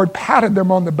that the Lord patted them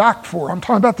on the back for. I'm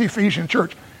talking about the Ephesian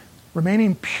church.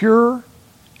 Remaining pure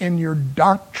in your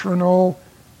doctrinal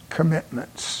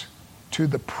commitments to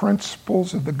the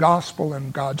principles of the gospel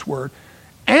and God's word,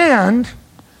 and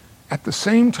at the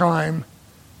same time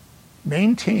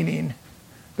maintaining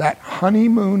that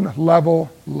honeymoon level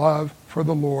love for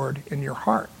the Lord in your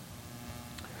heart.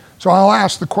 So I'll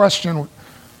ask the question,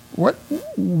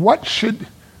 what should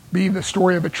be the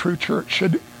story of a true church?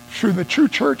 Should the true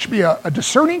church be a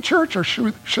discerning church, or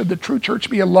should the true church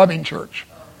be a loving church?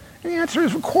 And the answer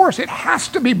is, of course, it has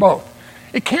to be both.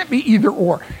 It can't be either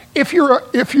or. If you're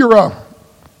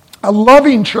a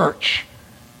loving church,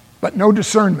 but no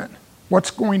discernment, what's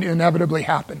going to inevitably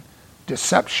happen?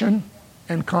 Deception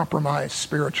and compromise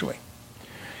spiritually.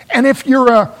 And if you're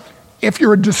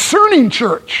a discerning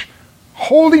church,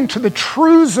 holding to the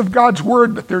truths of God's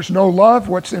word, but there's no love,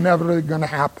 what's inevitably going to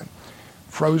happen?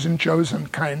 Frozen, chosen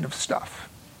kind of stuff.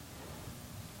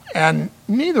 And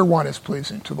neither one is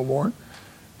pleasing to the Lord.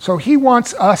 So he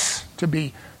wants us to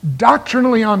be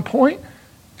doctrinally on point,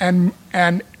 and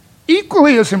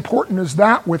equally as important as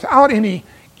that, without any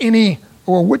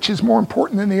or which is more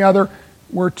important than the other,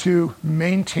 we're to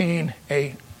maintain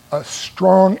a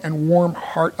strong and warm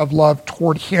heart of love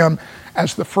toward him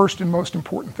as the first and most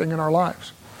important thing in our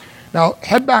lives. Now,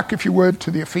 head back, if you would,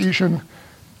 to the Ephesian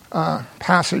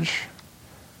passage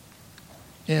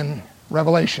in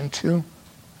Revelation 2.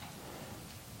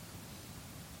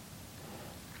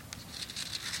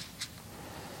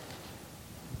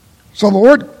 So the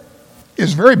Lord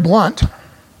is very blunt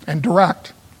and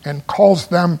direct and calls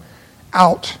them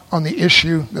out on the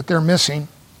issue that they're missing.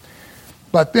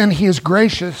 But then he is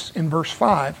gracious in verse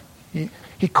 5.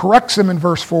 He corrects them in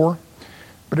verse 4.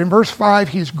 But in verse 5,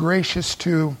 he's gracious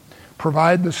to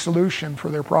provide the solution for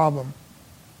their problem.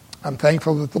 I'm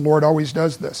thankful that the Lord always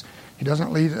does this. He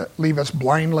doesn't leave us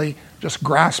blindly just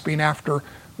grasping after,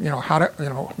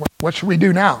 what should we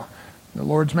do now? The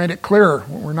Lord's made it clear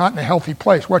we're not in a healthy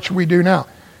place. What should we do now?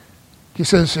 He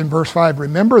says in verse 5,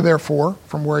 remember therefore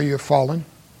from where you have fallen,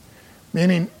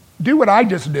 meaning do what I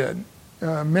just did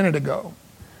a minute ago.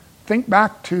 Think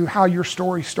back to how your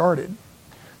story started.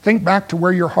 Think back to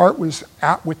where your heart was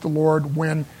at with the Lord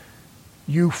when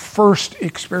you first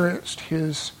experienced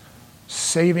his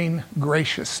saving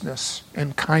graciousness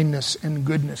and kindness and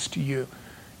goodness to you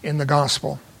in the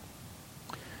gospel.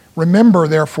 Remember,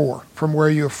 therefore, from where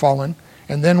you have fallen.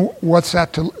 And then what's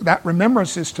that? That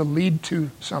remembrance is to lead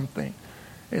to something.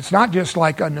 It's not just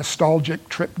like a nostalgic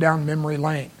trip down memory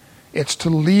lane. It's to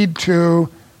lead to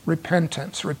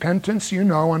repentance. Repentance,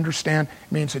 understand,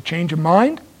 means a change of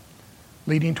mind,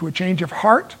 leading to a change of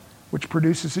heart, which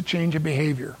produces a change of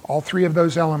behavior. All three of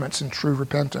those elements in true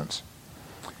repentance.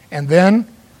 And then,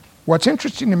 what's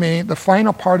interesting to me, the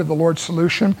final part of the Lord's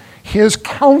solution, his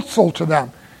counsel to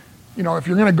them. If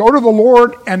you're going to go to the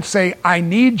Lord and say, I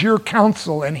need your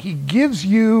counsel, and he gives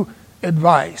you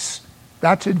advice,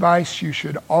 that's advice you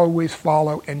should always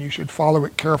follow, and you should follow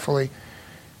it carefully.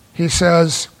 He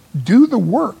says, do the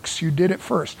works you did at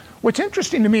first. What's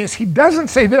interesting to me is he doesn't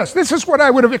say this. This is what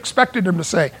I would have expected him to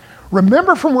say.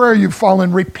 Remember from where you've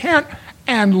fallen, repent,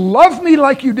 and love me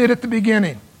like you did at the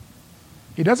beginning.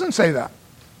 He doesn't say that.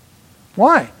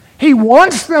 Why? He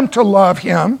wants them to love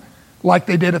him like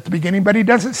they did at the beginning, but he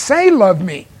doesn't say love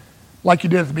me like you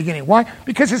did at the beginning. Why?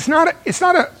 Because it's not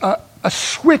a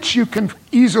switch you can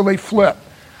easily flip.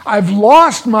 I've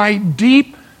lost my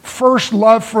deep first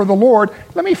love for the Lord.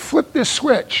 Let me flip this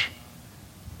switch.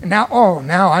 And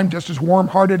now I'm just as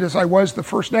warm-hearted as I was the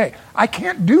first day. I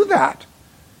can't do that.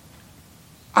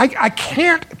 I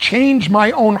can't change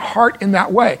my own heart in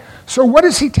that way. So what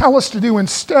does he tell us to do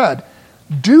instead?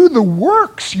 Do the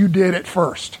works you did at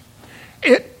first.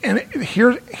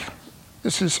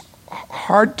 This is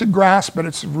hard to grasp, but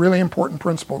it's a really important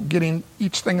principle, getting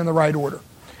each thing in the right order.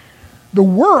 The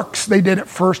works they did at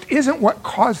first isn't what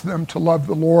caused them to love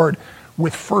the Lord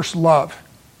with first love.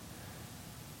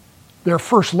 Their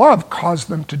first love caused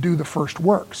them to do the first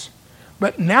works.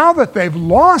 But now that they've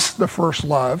lost the first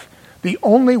love, the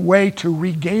only way to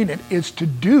regain it is to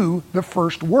do the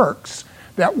first works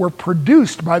that were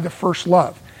produced by the first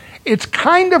love. It's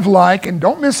kind of like, and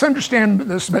don't misunderstand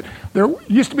this, but there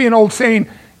used to be an old saying,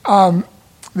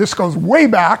 this goes way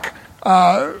back.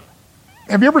 Have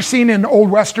you ever seen in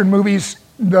old Western movies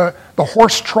the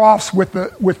horse troughs with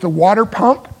the water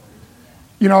pump?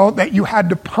 That you had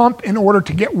to pump in order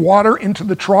to get water into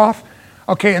the trough.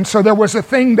 Okay, and so there was a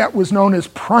thing that was known as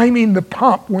priming the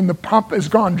pump when the pump has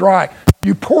gone dry.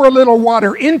 You pour a little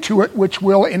water into it, which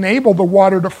will enable the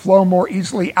water to flow more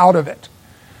easily out of it.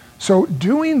 So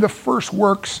doing the first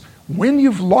works when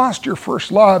you've lost your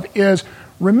first love is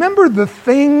remember the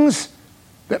things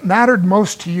that mattered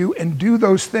most to you and do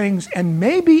those things. And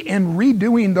maybe in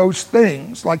redoing those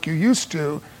things like you used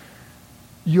to,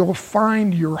 you'll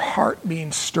find your heart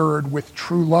being stirred with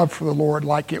true love for the Lord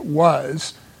like it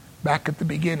was back at the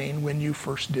beginning when you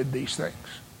first did these things.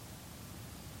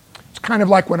 It's kind of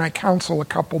like when I counsel a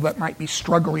couple that might be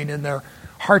struggling in their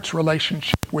heart's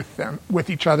relationship with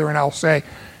each other, and I'll say,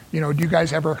 do you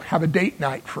guys ever have a date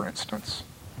night, for instance?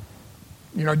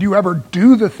 Do you ever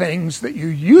do the things that you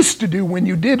used to do when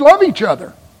you did love each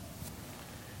other?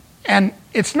 And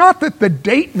it's not that the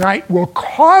date night will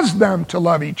cause them to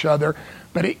love each other,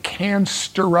 but it can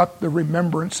stir up the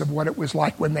remembrance of what it was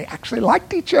like when they actually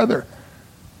liked each other.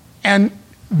 And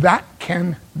that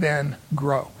can then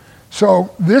grow.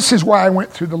 So this is why I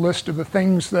went through the list of the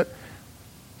things that,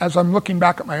 as I'm looking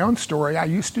back at my own story, I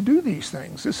used to do these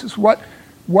things. This is what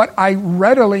I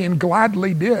readily and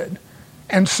gladly did.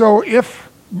 And so if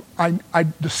I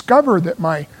discover that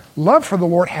my love for the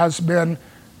Lord has been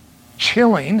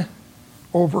chilling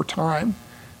over time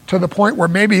to the point where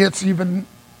maybe it's even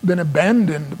been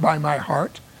abandoned by my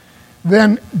heart,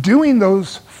 then doing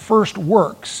those first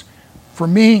works, for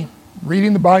me,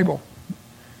 reading the Bible,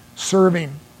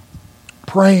 serving,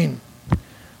 praying,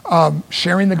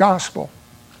 sharing the gospel,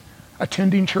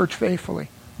 attending church faithfully,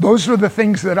 those are the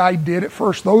things that I did at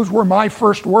first. Those were my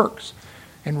first works.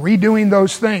 And redoing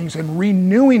those things and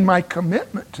renewing my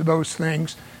commitment to those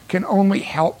things can only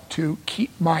help to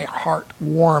keep my heart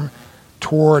warm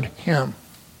toward him.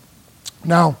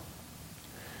 Now,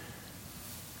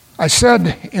 I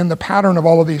said in the pattern of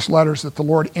all of these letters that the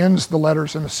Lord ends the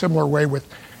letters in a similar way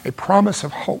with a promise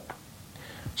of hope.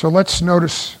 So let's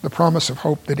notice the promise of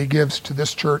hope that he gives to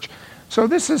this church. So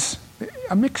this is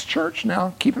a mixed church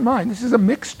now. Keep in mind, this is a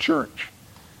mixed church.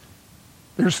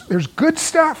 There's good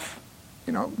stuff,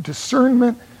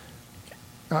 discernment,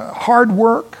 hard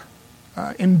work,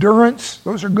 endurance.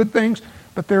 Those are good things.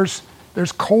 But there's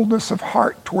coldness of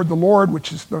heart toward the Lord,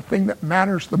 which is the thing that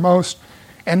matters the most.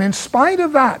 And in spite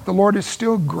of that, the Lord is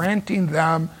still granting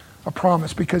them a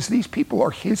promise because these people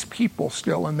are his people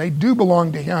still, and they do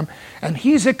belong to him. And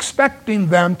he's expecting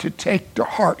them to take to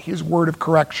heart his word of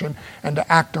correction and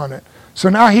to act on it. So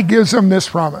now he gives them this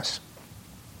promise.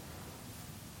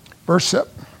 Verse 7.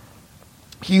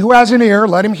 He who has an ear,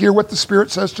 let him hear what the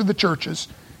Spirit says to the churches.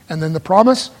 And then the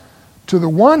promise, to the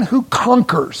one who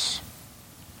conquers,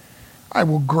 I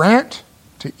will grant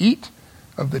to eat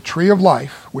of the tree of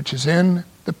life, which is in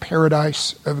the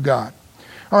paradise of God.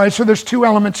 All right, so there's two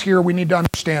elements here we need to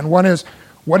understand. One is,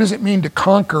 what does it mean to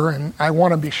conquer? And I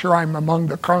want to be sure I'm among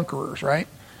the conquerors, right?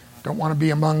 Don't want to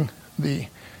be among the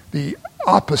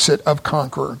opposite of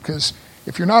conqueror, because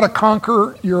if you're not a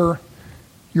conqueror, you're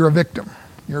a victim.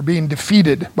 You're being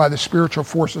defeated by the spiritual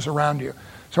forces around you.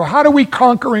 So how do we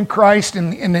conquer in Christ,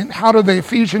 and how do the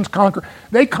Ephesians conquer?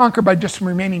 They conquer by just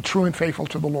remaining true and faithful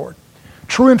to the Lord.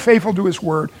 True and faithful to his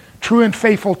word. True and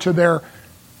faithful to their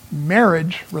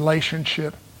marriage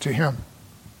relationship to him.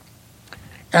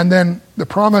 And then the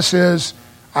promise is,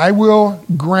 I will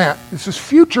grant, this is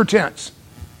future tense,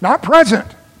 not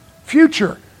present,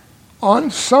 future, on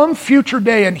some future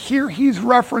day. And here he's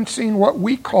referencing what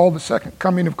we call the second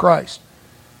coming of Christ.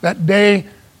 That day,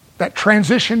 that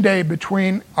transition day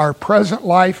between our present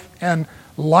life and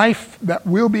life that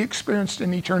will be experienced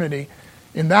in eternity.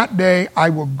 In that day, I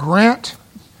will grant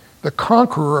the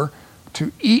conqueror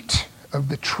to eat of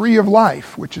the tree of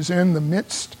life, which is in the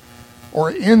midst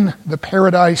or in the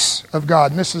paradise of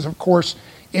God. And this is, of course,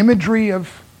 imagery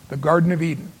of the Garden of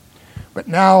Eden. But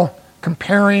now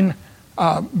comparing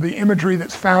the imagery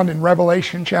that's found in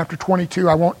Revelation chapter 22,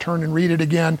 I won't turn and read it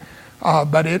again,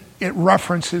 but it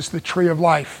references the tree of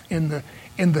life in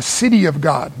the city of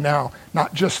God now,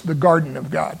 not just the garden of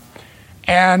God.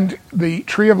 And the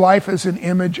tree of life is an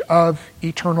image of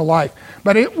eternal life.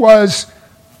 But it was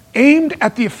aimed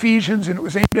at the Ephesians, and it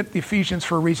was aimed at the Ephesians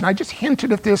for a reason. I just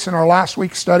hinted at this in our last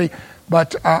week's study,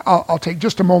 but I'll take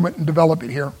just a moment and develop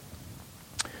it here.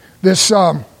 This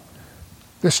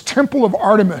temple of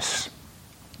Artemis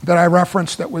that I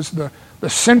referenced, that was the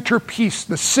centerpiece,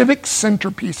 the civic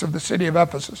centerpiece of the city of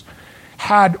Ephesus,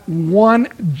 had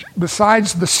one,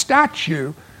 besides the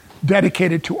statue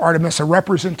dedicated to Artemis, a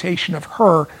representation of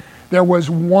her, there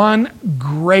was one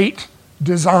great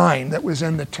design that was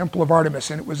in the temple of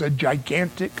Artemis, and it was a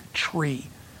gigantic tree.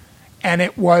 And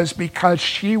it was because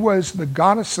she was the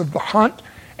goddess of the hunt,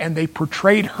 and they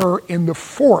portrayed her in the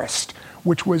forest,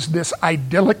 which was this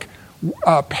idyllic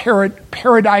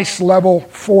paradise-level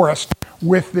forest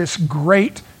with this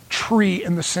great tree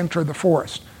in the center of the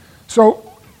forest. So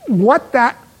what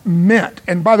that meant,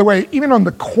 and by the way, even on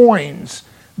the coins,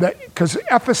 because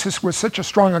Ephesus was such a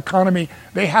strong economy,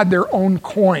 they had their own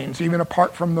coins, even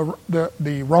apart from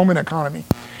the Roman economy.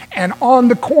 And on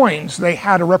the coins, they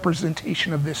had a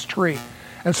representation of this tree.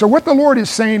 And so what the Lord is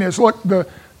saying is, look, the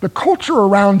culture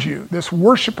around you, this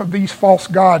worship of these false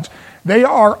gods, they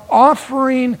are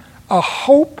offering a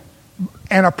hope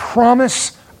and a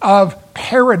promise of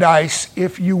paradise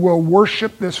if you will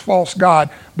worship this false god,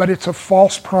 but it's a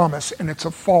false promise and it's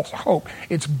a false hope.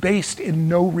 It's based in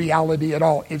no reality at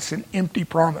all. It's an empty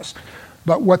promise.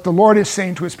 But what the Lord is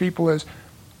saying to his people is,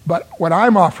 but what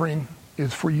I'm offering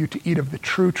is for you to eat of the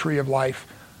true tree of life,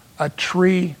 a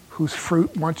tree whose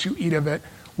fruit, once you eat of it,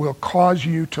 will cause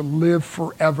you to live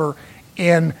forever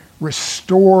in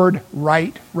restored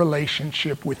right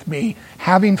relationship with me,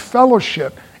 having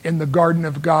fellowship in the garden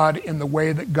of God in the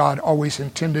way that God always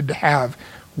intended to have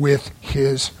with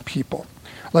his people.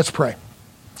 Let's pray.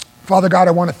 Father God,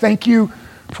 I want to thank you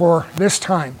for this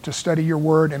time to study your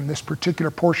word and this particular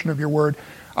portion of your word.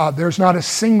 There's not a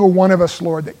single one of us,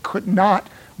 Lord, that could not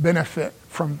benefit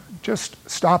from just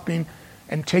stopping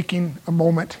and taking a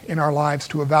moment in our lives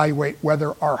to evaluate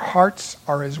whether our hearts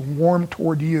are as warm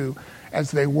toward you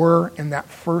as they were in that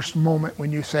first moment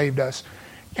when you saved us.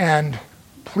 And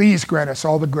please grant us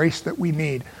all the grace that we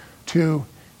need to,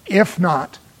 if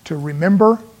not, to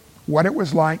remember what it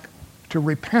was like, to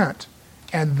repent,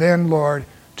 and then, Lord,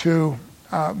 to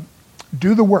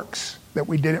do the works that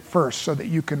we did at first so that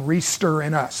you can restir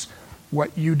in us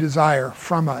what you desire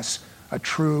from us, a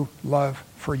true love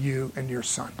for you and your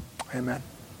Son. Amen.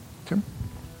 Tim?